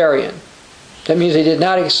Unitarian. That means they did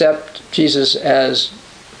not accept Jesus as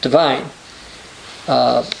divine.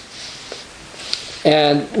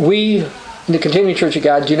 And we, in the Continuing Church of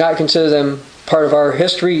God, do not consider them part of our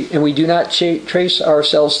history, and we do not trace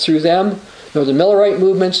ourselves through them, nor the Millerite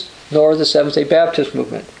movements, nor the Seventh-day Baptist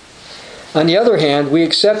movement. On the other hand, we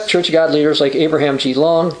accept Church of God leaders like Abraham G.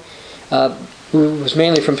 Long, who was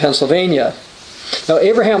mainly from Pennsylvania. Now,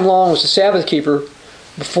 Abraham Long was a Sabbath keeper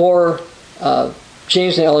before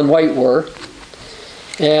James and Ellen White were.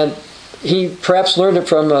 And he perhaps learned it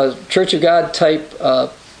from a Church of God type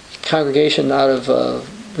congregation out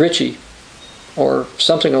of Ritchie or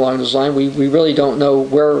something along those lines. We really don't know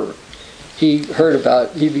where he heard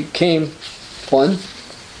about it. He became one.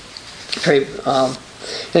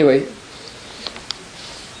 Anyway,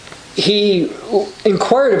 he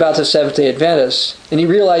inquired about the Seventh-day Adventists, and he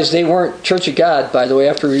realized they weren't Church of God, by the way,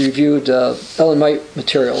 after he reviewed Ellen White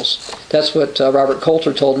materials. That's what Robert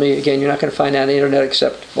Coulter told me. Again, you're not going to find that on the internet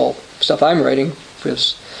except, well, stuff I'm writing,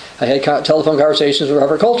 because I had telephone conversations with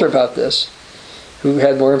Robert Coulter about this, who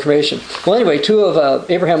had more information. Well, anyway, two of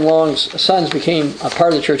Abraham Long's sons became a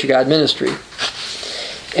part of the Church of God ministry.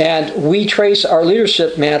 And we trace our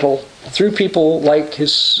leadership mantle through people like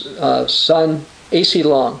his son, A.C.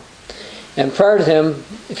 Long. And prior to him,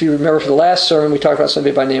 if you remember for the last sermon, we talked about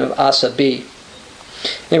somebody by the name of Asa B.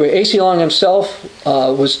 Anyway, A.C. Long himself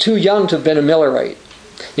was too young to have been a Millerite.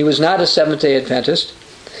 He was not a Seventh-day Adventist.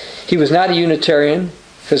 He was not a Unitarian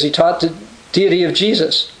because he taught the deity of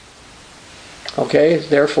Jesus. Okay,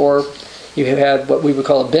 therefore, you had what we would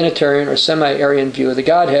call a Binitarian or semi-Aryan view of the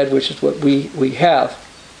Godhead, which is what we have.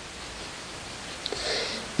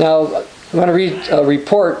 Now, I want to read a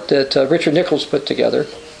report that Richard Nichols put together.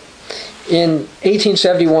 In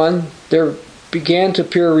 1871, there began to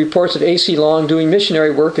appear reports of A.C. Long doing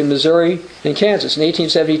missionary work in Missouri and Kansas. In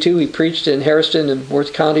 1872, he preached in Harrison and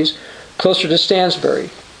Worth counties, closer to Stansbury.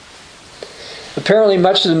 Apparently,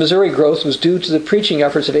 much of the Missouri growth was due to the preaching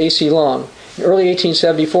efforts of A.C. Long. In early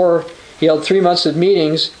 1874, he held 3 months of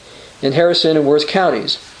meetings in Harrison and Worth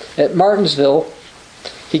counties. At Martinsville,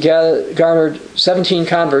 he garnered 17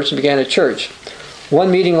 converts and began a church. One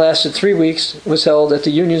meeting lasted 3 weeks and was held at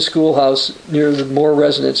the Union Schoolhouse near the Moore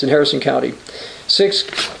residence in Harrison County. 6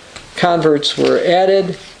 converts were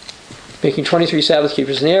added, making 23 Sabbath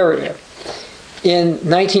keepers in the area. In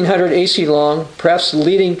 1900, A.C. Long, perhaps the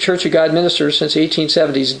leading Church of God minister since the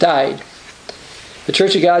 1870s, died. The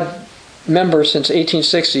Church of God member since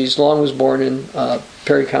 1860s, Long was born in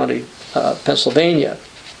Perry County, Pennsylvania.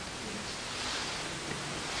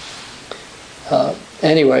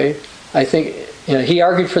 Anyway, I think he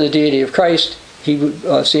argued for the deity of Christ. He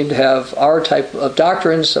seemed to have our type of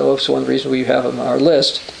doctrine, so it's one reason we have him on our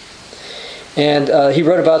list. And he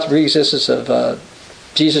wrote about the pre-existence of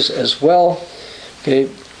Jesus as well. Okay,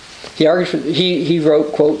 he argued he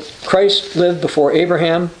wrote, quote, "Christ lived before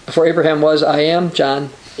Abraham. Before Abraham was, I am." John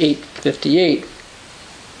 8:58.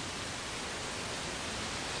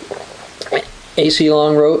 A.C.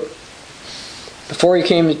 Long wrote, before he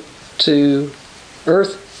came to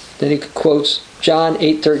earth, then he quotes John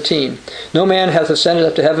 8:13. "No man hath ascended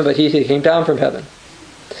up to heaven, but he that came down from heaven."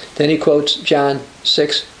 Then he quotes John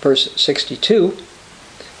 6, verse 62.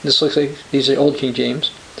 This looks like these are Old King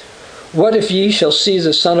James. "What if ye shall see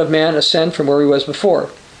the Son of Man ascend from where he was before?"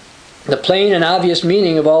 The plain and obvious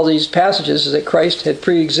meaning of all these passages is that Christ had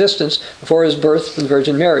pre-existence before his birth from the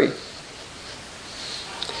Virgin Mary.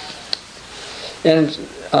 And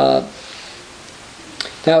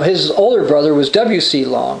now his older brother was W.C.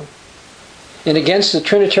 Long. And against the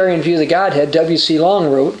Trinitarian view of the Godhead, W.C.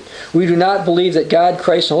 Long wrote, "We do not believe that God,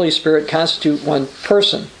 Christ, and Holy Spirit constitute one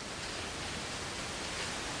person."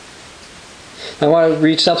 I want to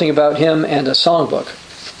read something about him and a songbook.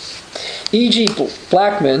 E.G.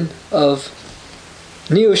 Blackman of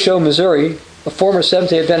Neosho, Missouri, a former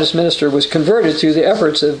Seventh-day Adventist minister, was converted through the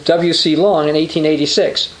efforts of W.C. Long in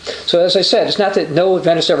 1886. So as I said, it's not that no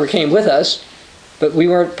Adventists ever came with us, but we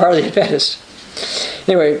weren't part of the Adventists.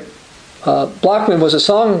 Anyway, Blackman was a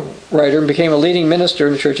songwriter and became a leading minister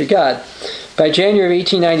in the Church of God. By January of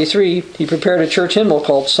 1893, he prepared a church hymnal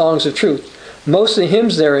called Songs of Truth. Most of the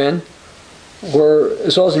hymns therein were,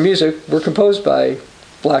 as well as the music, were composed by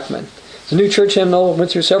Blackman. The new church hymnal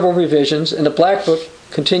went through several revisions, and the Black Book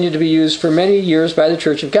continued to be used for many years by the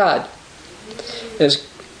Church of God. As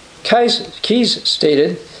Keyes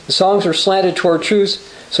stated, the songs were slanted toward truth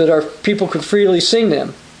so that our people could freely sing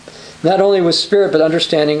them, not only with spirit but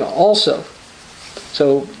understanding also.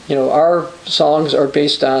 So, our songs are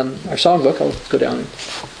based on our songbook. I'll go down and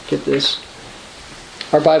get this.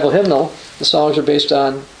 Our Bible hymnal, the songs are based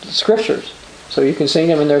on the scriptures, so you can sing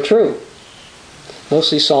them and they're true.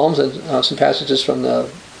 Mostly Psalms and some passages from the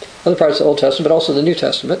other parts of the Old Testament, but also the New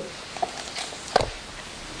Testament.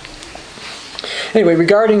 Anyway,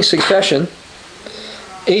 regarding succession,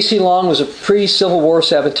 A.C. Long was a pre-Civil War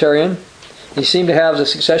Sabbatarian. He seemed to have the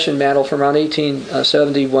succession mantle from around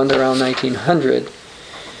 1871 to around 1900.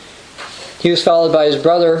 He was followed by his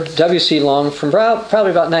brother, W.C. Long, from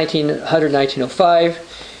probably about 1900, 1905,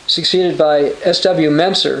 succeeded by S.W.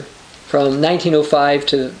 Menser from 1905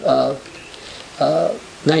 to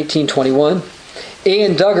 1921, A.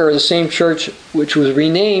 and Duggar of the same church, which was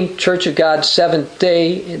renamed Church of God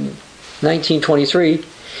Seventh-day in 1923,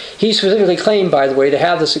 he specifically claimed, by the way, to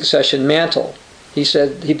have the succession mantle. He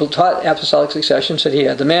said he taught apostolic succession, said he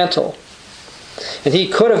had the mantle. And he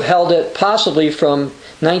could have held it possibly from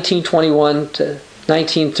 1921 to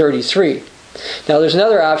 1933. Now there's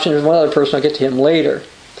another option, there's one other person, I'll get to him later.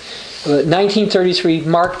 1933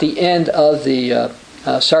 marked the end of the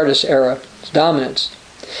Sardis era dominance.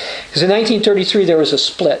 Because in 1933 there was a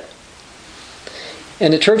split.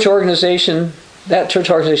 And that church organization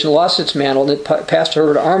lost its mantle and it passed to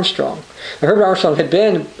Herbert Armstrong. Now, Herbert Armstrong had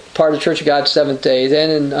been part of the Church of God Seventh-day. Then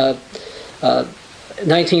in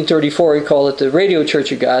 1934 he called it the Radio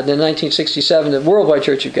Church of God. Then in 1967 the Worldwide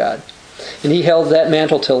Church of God. And he held that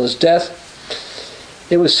mantle till his death.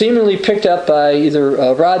 It was seemingly picked up by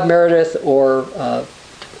either Rod Meredith or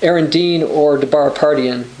Aaron Dean or Debar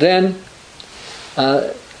Pardian then.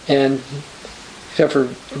 And except for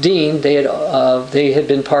Dean, they had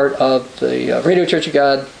been part of the Radio Church of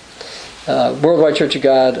God, Worldwide Church of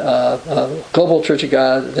God, Global Church of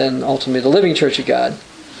God, then ultimately the Living Church of God.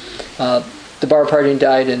 Debar Pardian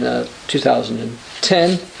died in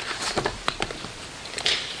 2010.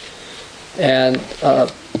 And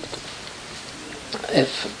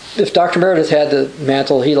if Dr. Meredith had the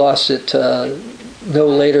mantle, he lost it no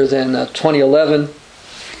later than 2011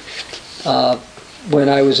 when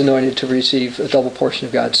I was anointed to receive a double portion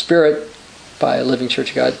of God's Spirit by a Living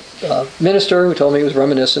Church of God minister who told me it was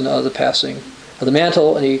reminiscent of the passing of the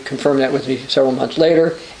mantle, and he confirmed that with me several months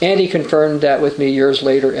later, and he confirmed that with me years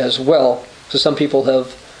later as well. So some people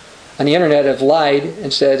have on the internet have lied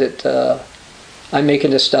and said that I'm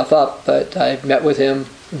making this stuff up, but I met with him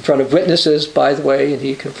in front of witnesses, by the way, and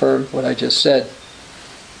he confirmed what I just said.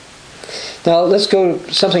 Now let's go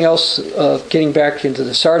to something else, getting back into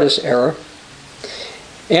the Sardis era.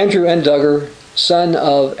 Andrew N. Duggar, son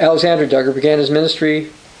of Alexander Duggar, began his ministry,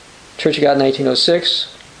 Church of God, in 1906.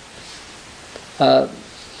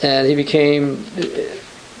 And he became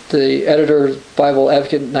the editor of Bible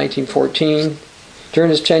Advocate in 1914. During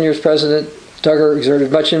his tenure as president, Duggar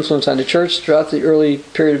exerted much influence on the church. Throughout the early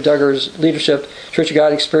period of Duggar's leadership, Church of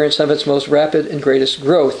God experienced some of its most rapid and greatest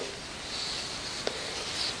growth.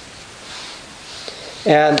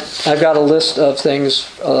 And I've got a list of things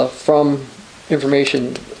from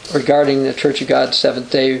information regarding the Church of God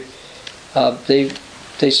Seventh-day. They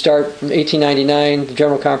start in 1899. The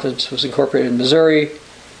General Conference was incorporated in Missouri.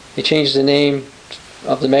 They changed the name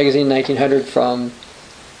of the magazine in 1900 from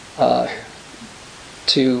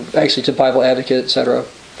to Bible Advocate, etc.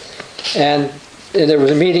 And there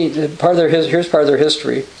was a meeting. Here's part of their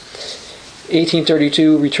history.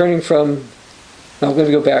 1832, returning from. No, I'm going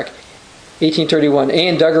to go back. 1831, A.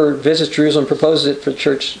 and Duggar visits Jerusalem, proposes it for the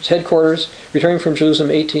church headquarters. Returning from Jerusalem,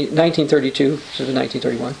 1932, this is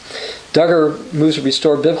 1931. Duggar moves to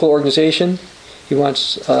restore biblical organization. He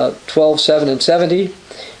wants 12, 7, and 70.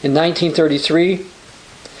 In 1933,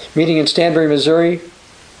 meeting in Stanbury, Missouri,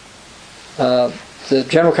 the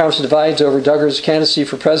General Conference divides over Duggar's candidacy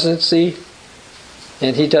for presidency,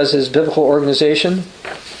 and he does his biblical organization.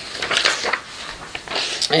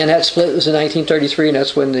 And that split was in 1933, and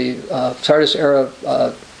that's when the Sardis era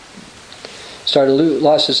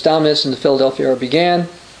lost its dominance and the Philadelphia era began.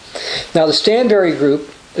 Now the Stanbury group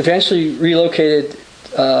eventually relocated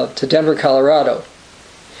to Denver, Colorado.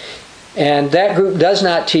 And that group does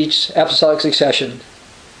not teach apostolic succession.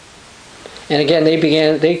 And again,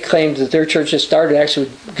 they claimed that their churches started actually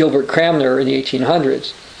with Gilbert Cranmer in the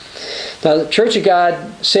 1800s. Now the Church of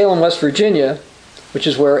God, Salem, West Virginia, which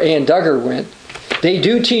is where A. and Duggar went, they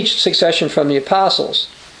do teach succession from the apostles.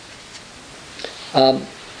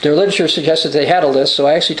 Their literature suggested they had a list, so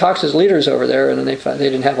I actually talked to the leaders over there, and then they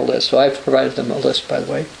didn't have a list, so I've provided them a list, by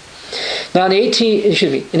the way. Now, in the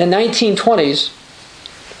 1920s,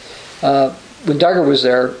 when Duggar was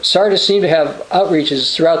there, Sardis seemed to have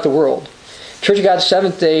outreaches throughout the world. Church of God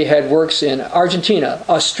Seventh-day had works in Argentina,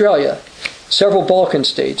 Australia, several Balkan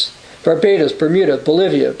states, Barbados, Bermuda,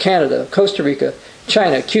 Bolivia, Canada, Costa Rica,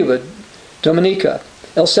 China, Cuba, Dominica,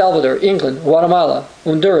 El Salvador, England, Guatemala,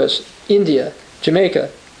 Honduras, India, Jamaica,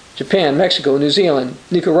 Japan, Mexico, New Zealand,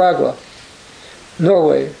 Nicaragua,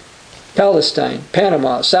 Norway, Palestine,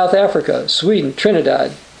 Panama, South Africa, Sweden,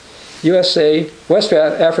 Trinidad, USA, West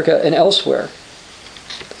Africa, and elsewhere.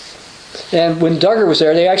 And when Duggar was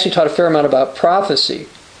there, they actually taught a fair amount about prophecy.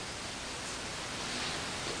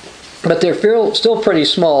 But they're still pretty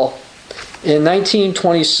small. In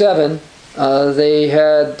 1927, they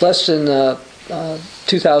had less than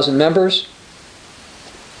 2,000 members.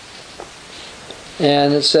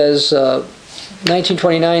 And it says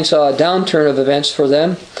 1929 saw a downturn of events for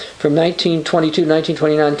them. from 1922 to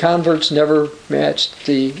 1929, converts never matched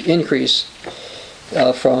the increase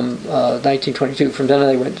from 1922. From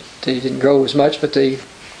then they didn't grow as much, but they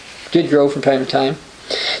did grow from time to time.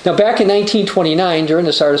 Now, back in 1929, during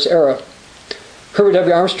the Sardis era, Herbert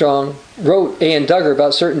W. Armstrong wrote A. N. Duggar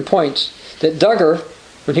about certain points that Duggar,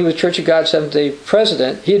 when he was Church of God Seventh-day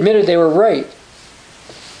president, he admitted they were right.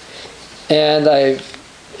 And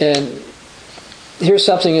here's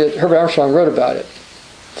something that Herbert Armstrong wrote about it.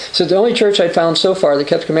 So the only church I'd found so far that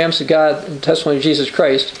kept the commandments of God and the testimony of Jesus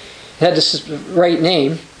Christ, had this right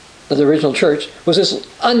name of the original church, was this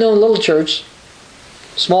unknown little church,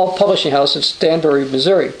 small publishing house in Stanbury,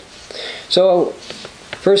 Missouri. So,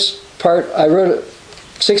 first part, I wrote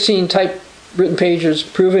 16 typewritten pages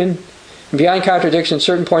proving beyond contradiction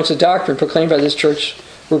certain points of doctrine proclaimed by this church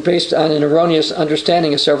were based on an erroneous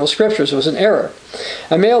understanding of several scriptures. It was an error.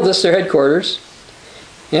 I mailed this to their headquarters.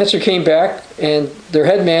 The answer came back, and their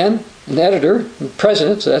head man, an editor, and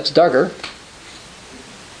president, so that's Duggar,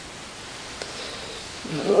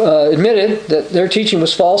 admitted that their teaching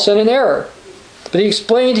was false and in error. But he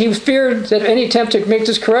explained he feared that any attempt to make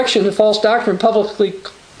this correction of false doctrine publicly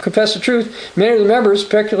confess the truth, many of the members,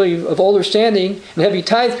 particularly of older standing and heavy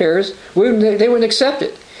tithe payers, they wouldn't accept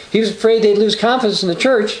it. He was afraid they'd lose confidence in the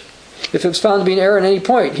church if it was found to be an error at any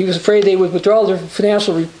point. He was afraid they would withdraw their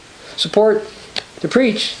financial support to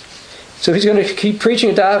preach. So he's going to keep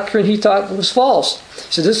preaching a doctrine he thought was false.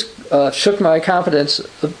 So this shook my confidence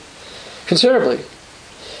considerably.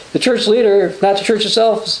 The church leader, not the church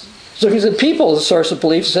itself, was looking at the people as a source of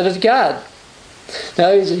belief instead of God.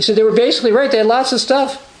 Now, he said they were basically right. They had lots of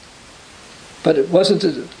stuff. But it wasn't,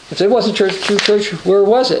 if it wasn't true church, where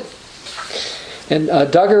was it? And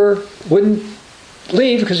Duggar wouldn't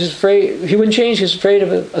leave because he was afraid, he wouldn't change, he was afraid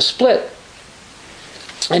of a split.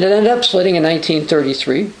 And it ended up splitting in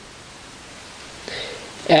 1933.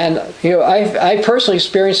 And I personally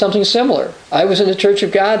experienced something similar. I was in the Church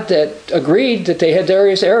of God that agreed that they had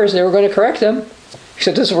various errors, they were going to correct them.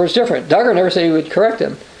 Except this was different. Duggar never said he would correct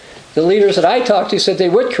them. The leaders that I talked to said they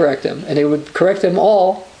would correct them, and they would correct them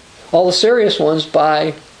all the serious ones,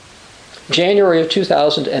 by January of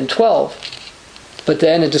 2012. But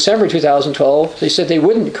then in December 2012, they said they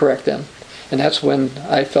wouldn't correct them. And that's when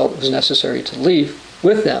I felt it was necessary to leave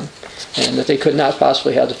with them, and that they could not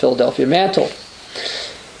possibly have the Philadelphia mantle.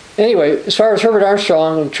 Anyway, as far as Herbert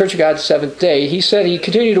Armstrong and Church of God Seventh Day, he said he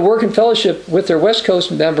continued to work in fellowship with their West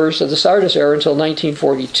Coast members of the Sardis era until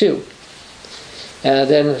 1942. And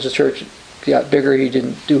then as the church got bigger, he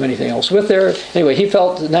didn't do anything else with there. Anyway, he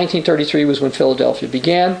felt that 1933 was when Philadelphia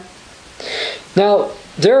began. Now,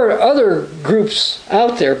 there are other groups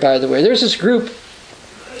out there, by the way. There's this group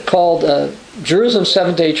called Jerusalem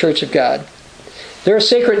Seventh-day Church of God. They're a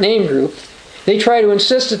sacred name group. They try to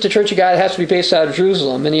insist that the Church of God has to be based out of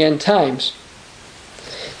Jerusalem in the end times.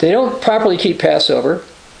 They don't properly keep Passover.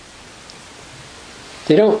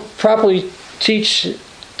 They don't properly teach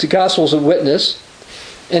the Gospels of Witness.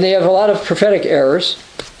 And they have a lot of prophetic errors.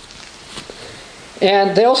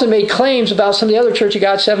 And they also made claims about some of the other Church of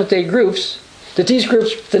God Seventh-day groups that these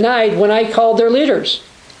groups denied when I called their leaders.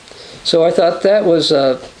 So I thought that was,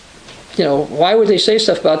 why would they say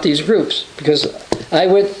stuff about these groups? Because I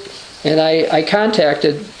went and I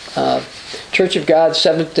contacted Church of God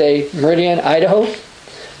Seventh-day Meridian, Idaho.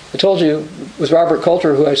 I told you it was Robert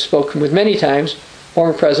Coulter, who I've spoken with many times,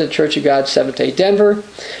 former president, Church of God Seventh-day Denver.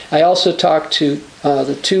 I also talked to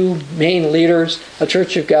the two main leaders of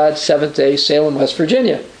Church of God Seventh-day Salem, West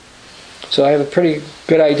Virginia. So I have a pretty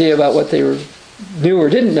good idea about what they knew or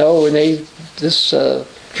didn't know. And this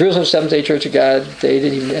Jerusalem Seventh-day Church of God,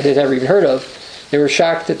 they'd never even heard of. They were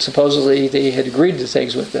shocked that supposedly they had agreed to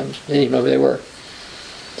things with them. They didn't even know who they were.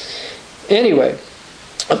 Anyway,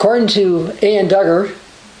 according to A. N. Duggar,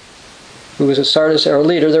 who was a Sardis era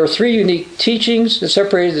leader, there were three unique teachings that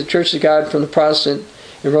separated the Church of God from the Protestant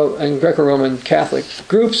and Greco-Roman Catholic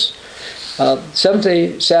groups.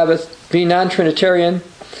 Seventh-day Sabbath, being non-Trinitarian,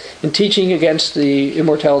 and teaching against the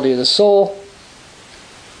immortality of the soul.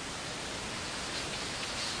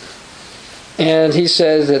 And he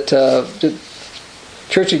says that the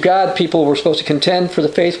Church of God people were supposed to contend for the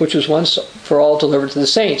faith which was once for all delivered to the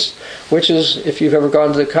saints, which is, if you've ever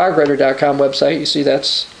gone to the cogwriter.com website, you see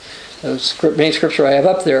that's the main scripture I have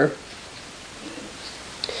up there.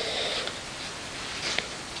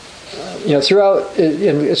 Throughout,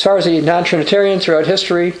 as far as the non-Trinitarian, throughout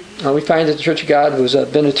history, we find that the Church of God was a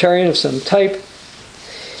Binitarian of some type.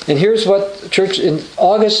 And here's what the church, in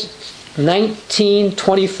August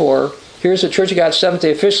 1924, here's the Church of God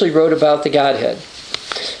Seventh-day officially wrote about the Godhead.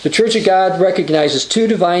 The Church of God recognizes two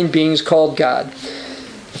divine beings called God,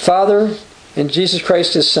 the Father and Jesus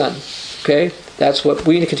Christ his Son. Okay? That's what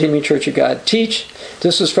we in the Continuing Church of God teach.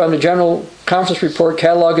 This is from the General Conference Report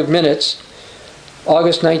Catalog of Minutes,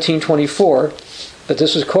 August 1924. But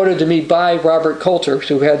this was quoted to me by Robert Coulter,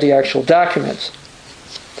 who had the actual documents.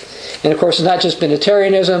 And of course, it's not just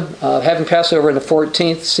Binitarianism. Having Passover on the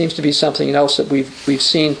 14th seems to be something else that we've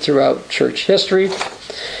seen throughout church history.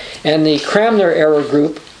 And the Cranmer era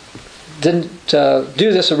group didn't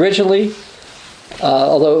do this originally,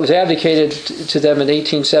 although it was advocated to them in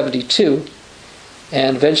 1872,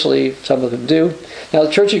 and eventually some of them do. Now,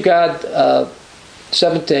 the Church of God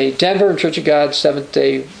Seventh-day Denver and Church of God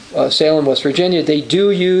Seventh-day Salem, West Virginia, they do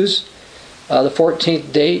use the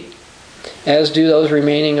 14th date, as do those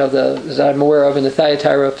remaining of the, as I'm aware of, in the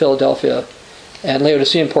Thyatira, Philadelphia, and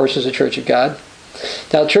Laodicean portions of the Church of God.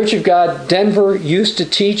 Now, Church of God Denver used to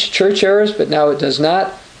teach church eras, but now it does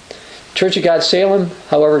not. Church of God Salem,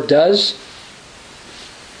 however, does.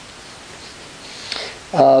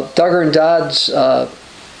 Duggar and Dodd's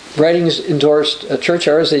writings endorsed church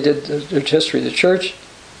eras. They did the history of the church.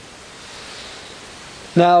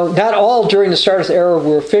 Now, not all during the Sardis era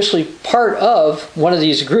were officially part of one of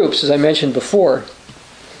these groups, as I mentioned before.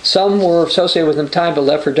 Some were associated with them time, but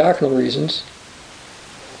left for doctrinal reasons.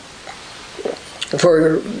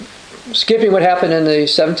 For skipping what happened in the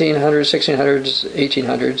 1700s, 1600s,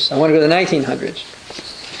 1800s, I want to go to the 1900s.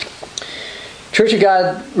 Church of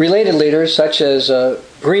God related leaders such as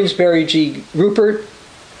Greensbury G. Rupert,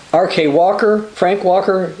 R.K. Walker, Frank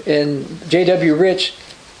Walker, and J.W. Rich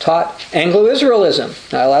taught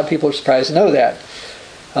Anglo-Israelism. Now, a lot of people are surprised to know that.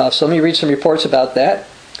 So let me read some reports about that,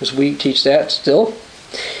 because we teach that still.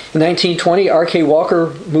 In 1920, R.K.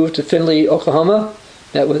 Walker moved to Findlay, Oklahoma,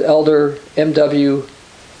 met with Elder M.W.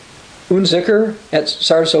 Unzicker at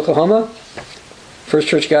Sardis, Oklahoma. First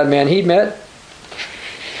Church of God man he'd met.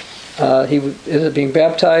 He ended up being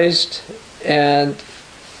baptized, and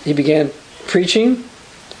he began preaching.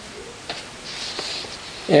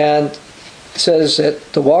 And it says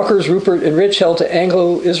that the Walkers, Rupert, and Rich held to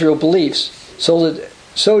Anglo-Israel beliefs.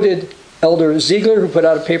 So did Elder Ziegler, who put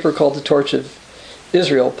out a paper called The Torch of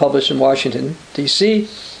Israel, published in Washington, D.C.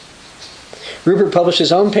 Rupert published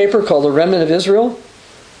his own paper called The Remnant of Israel,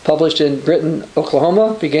 published in Britain,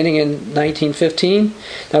 Oklahoma, beginning in 1915.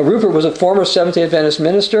 Now, Rupert was a former Seventh-day Adventist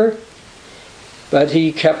minister, but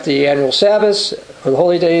he kept the annual Sabbaths, or the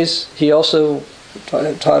holy days. He also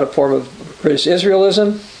taught a form of British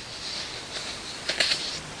Israelism.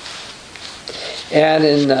 And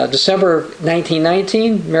in December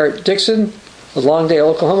 1919, Merritt Dixon of Longdale,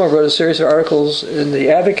 Oklahoma, wrote a series of articles in The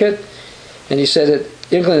Advocate, and he said that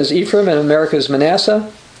England is Ephraim and America is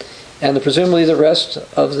Manasseh, and presumably the rest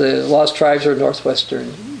of the lost tribes are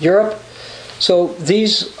northwestern Europe. So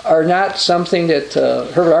these are not something that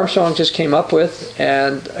Herbert Armstrong just came up with,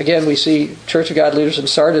 and again, we see Church of God leaders in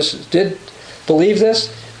Sardis did believe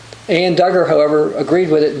this. A.N. Duggar, however, agreed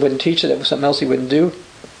with it and wouldn't teach it. It was something else he wouldn't do.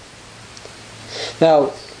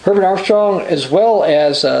 Now, Herbert Armstrong, as well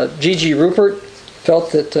as G.G. Rupert,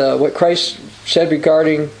 felt that what Christ said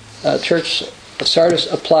regarding Church of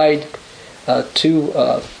Sardis applied to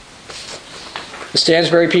the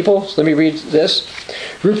Stansbury people. So let me read this.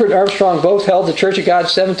 Rupert and Armstrong both held the Church of God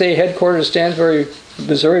Seventh-day headquarters in Stansbury,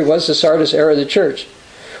 Missouri was the Sardis era of the church,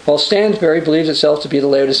 while Stansbury believes itself to be the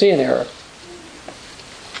Laodicean era.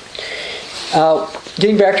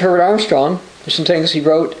 Getting back to Herbert Armstrong, there's some things he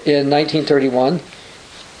wrote in 1931.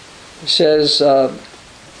 He says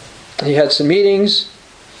he had some meetings,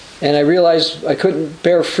 and I realized I couldn't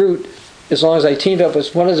bear fruit as long as I teamed up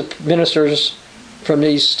with one of the ministers from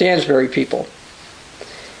these Stansbury people.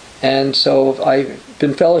 And so I've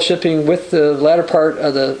been fellowshipping with the latter part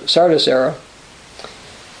of the Sardis era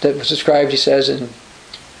that was described, he says, in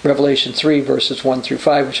Revelation 3, verses 1 through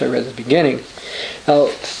 5, which I read at the beginning. Now,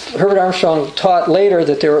 Herbert Armstrong taught later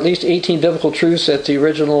that there were at least 18 biblical truths that the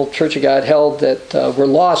original Church of God held that were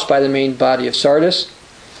lost by the main body of Sardis,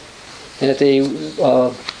 and that they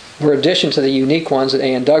were addition to the unique ones that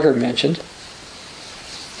A.N. Duggar mentioned.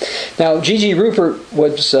 Now, G.G. Rupert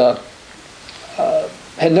was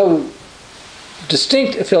had no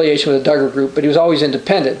distinct affiliation with the Duggar group, but he was always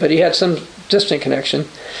independent, but he had some distant connection.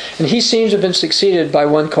 And he seems to have been succeeded by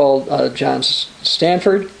one called John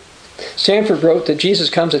Stanford. Stanford wrote that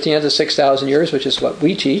Jesus comes at the end of 6,000 years, which is what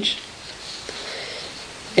we teach.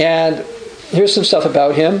 And here's some stuff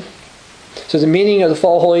about him. So the meaning of the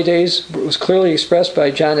fall holy days was clearly expressed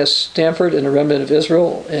by John S. Stanford in The Remnant of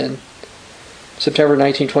Israel in September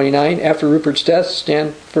 1929. After Rupert's death,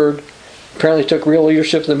 Stanford apparently took real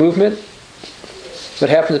leadership of the movement. What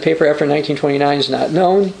happened to the paper after 1929 is not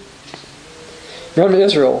known. Remnant of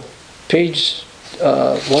Israel, page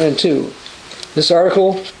 1 and 2. This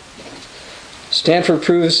article, Stanford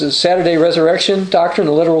proves the Saturday resurrection doctrine,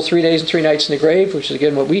 the literal 3 days and 3 nights in the grave, which is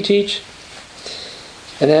again what we teach.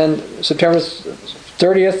 And then September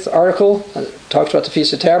 30th article talks about the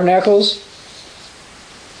Feast of Tabernacles.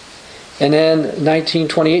 And then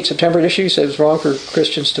 1928 September issue says it's wrong for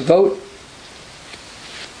Christians to vote.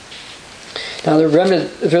 Now the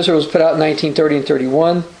Remnant of Israel was put out in 1930 and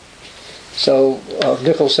 31. So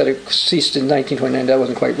Nichols said it ceased in 1929. That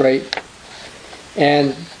wasn't quite right.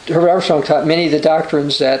 And Herbert Armstrong taught many of the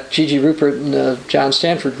doctrines that G.G. Rupert and the John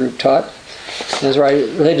Stanford group taught. And as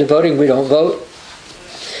related to voting, we don't vote.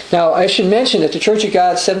 Now, I should mention that the Church of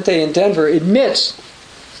God Seventh Day in Denver admits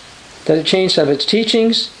that it changed some of its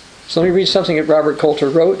teachings. So let me read something that Robert Coulter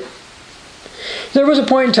wrote. There was a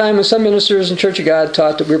point in time when some ministers in Church of God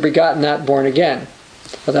taught that we were begotten, not born again.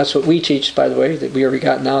 Well, that's what we teach, by the way, that we are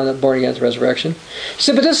begotten now and not born again at the resurrection. He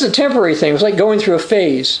said, but this is a temporary thing. It was like going through a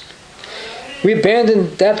phase. We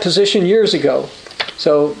abandoned that position years ago.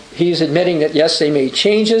 So he's admitting that, yes, they made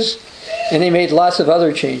changes, and they made lots of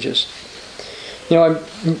other changes.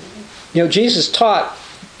 Jesus taught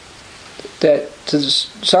that to the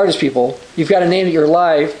Sardis people, you've got a name that you're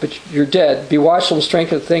alive, but you're dead. Be watchful and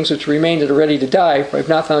strengthen the things which remain that are ready to die, for I have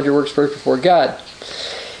not found your works perfect before God.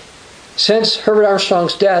 Since Herbert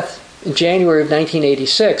Armstrong's death in January of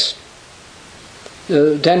 1986,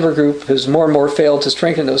 the Denver group has more and more failed to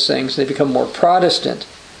strengthen those things. They become more Protestant.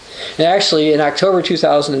 And actually, in October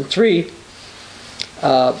 2003,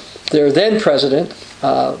 their then president,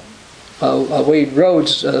 Wade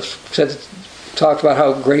Rhodes, talked about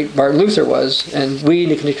how great Martin Luther was, and we in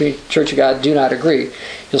the Continuing Church of God do not agree.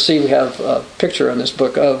 You'll see we have a picture in this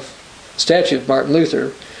book of a statue of Martin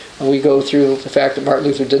Luther, and we go through the fact that Martin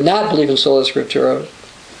Luther did not believe in sola scriptura.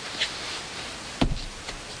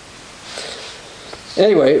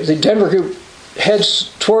 Anyway, the Denver group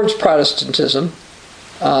heads towards Protestantism,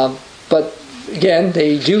 but again,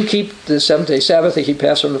 they do keep the Seventh-day Sabbath, they keep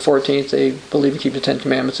Passover on the 14th, they believe in keep the Ten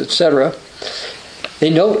Commandments, etc. They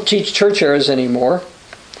don't teach church errors anymore,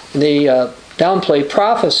 and they downplay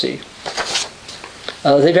prophecy.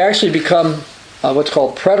 They've actually become what's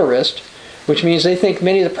called preterist, which means they think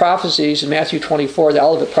many of the prophecies in Matthew 24, the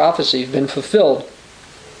Olivet prophecy, have been fulfilled.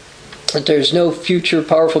 That there's no future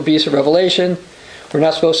powerful beast of Revelation. We're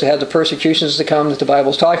not supposed to have the persecutions to come that the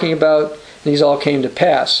Bible's talking about, and these all came to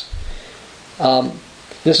pass.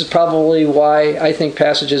 This is probably why I think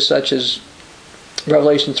passages such as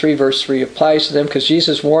Revelation 3 verse 3 applies to them, because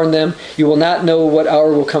Jesus warned them, you will not know what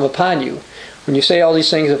hour will come upon you. When you say all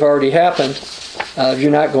these things have already happened,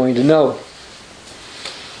 you're not going to know.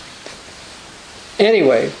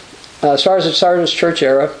 Anyway, as far as the Sardis church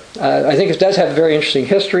era, I think it does have a very interesting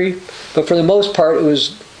history, but for the most part it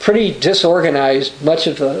was pretty disorganized much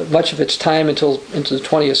of its time into the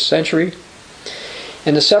 20th century.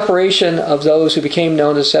 And the separation of those who became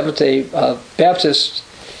known as Seventh-day Baptists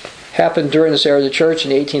happened during this era of the church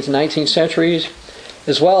in the 18th and 19th centuries,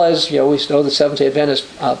 as well as, we know the Seventh-day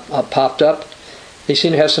Adventists popped up. They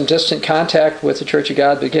seem to have some distant contact with the Church of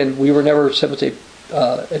God, but again, we were never Seventh-day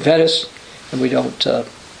Adventists, and we don't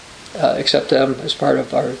accept them as part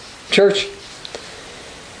of our church.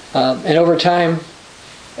 And over time,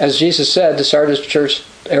 as Jesus said, the Sardis church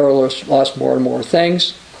era lost more and more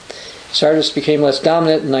things. Sardis became less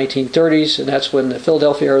dominant in the 1930s, and that's when the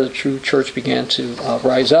Philadelphia era of the true church began to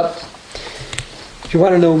rise up. If you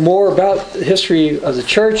want to know more about the history of the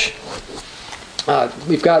church,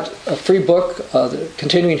 we've got a free book, The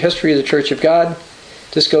Continuing History of the Church of God.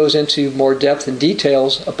 This goes into more depth and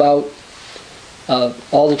details about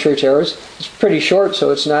all the church eras. It's pretty short,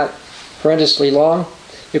 so it's not horrendously long.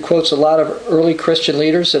 It quotes a lot of early Christian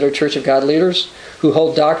leaders that are Church of God leaders who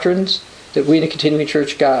hold doctrines that we in the Continuing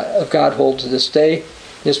Church of God hold to this day.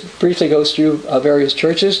 This briefly goes through various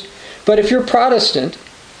churches. But if you're Protestant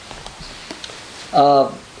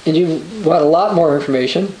and you want a lot more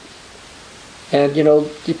information, and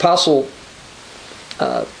the Apostle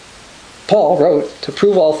Paul wrote, to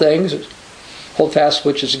prove all things, hold fast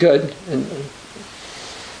which is good, and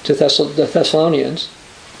to the Thessalonians,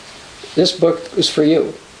 this book is for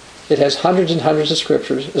you. It has hundreds and hundreds of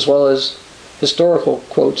scriptures, as well as historical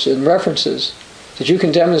quotes and references that you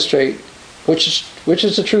can demonstrate which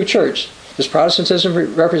is the true church. Does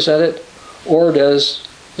Protestantism represent it, or does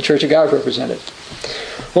the Church of God represent it?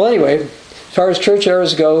 Well, anyway, as far as church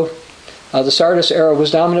eras go, the Sardis era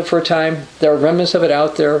was dominant for a time. There are remnants of it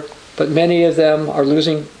out there, but many of them are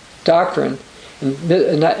losing doctrine,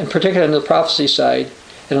 in particular on the prophecy side.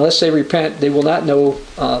 And unless they repent, they will not know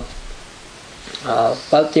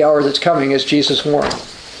about the hour that's coming, as Jesus warned.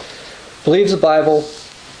 Believe the Bible.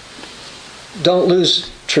 Don't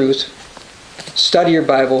lose truth. study your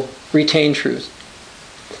Bible, retain truth.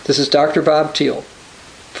 This is Dr. Bob Thiel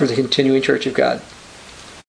for the Continuing Church of God.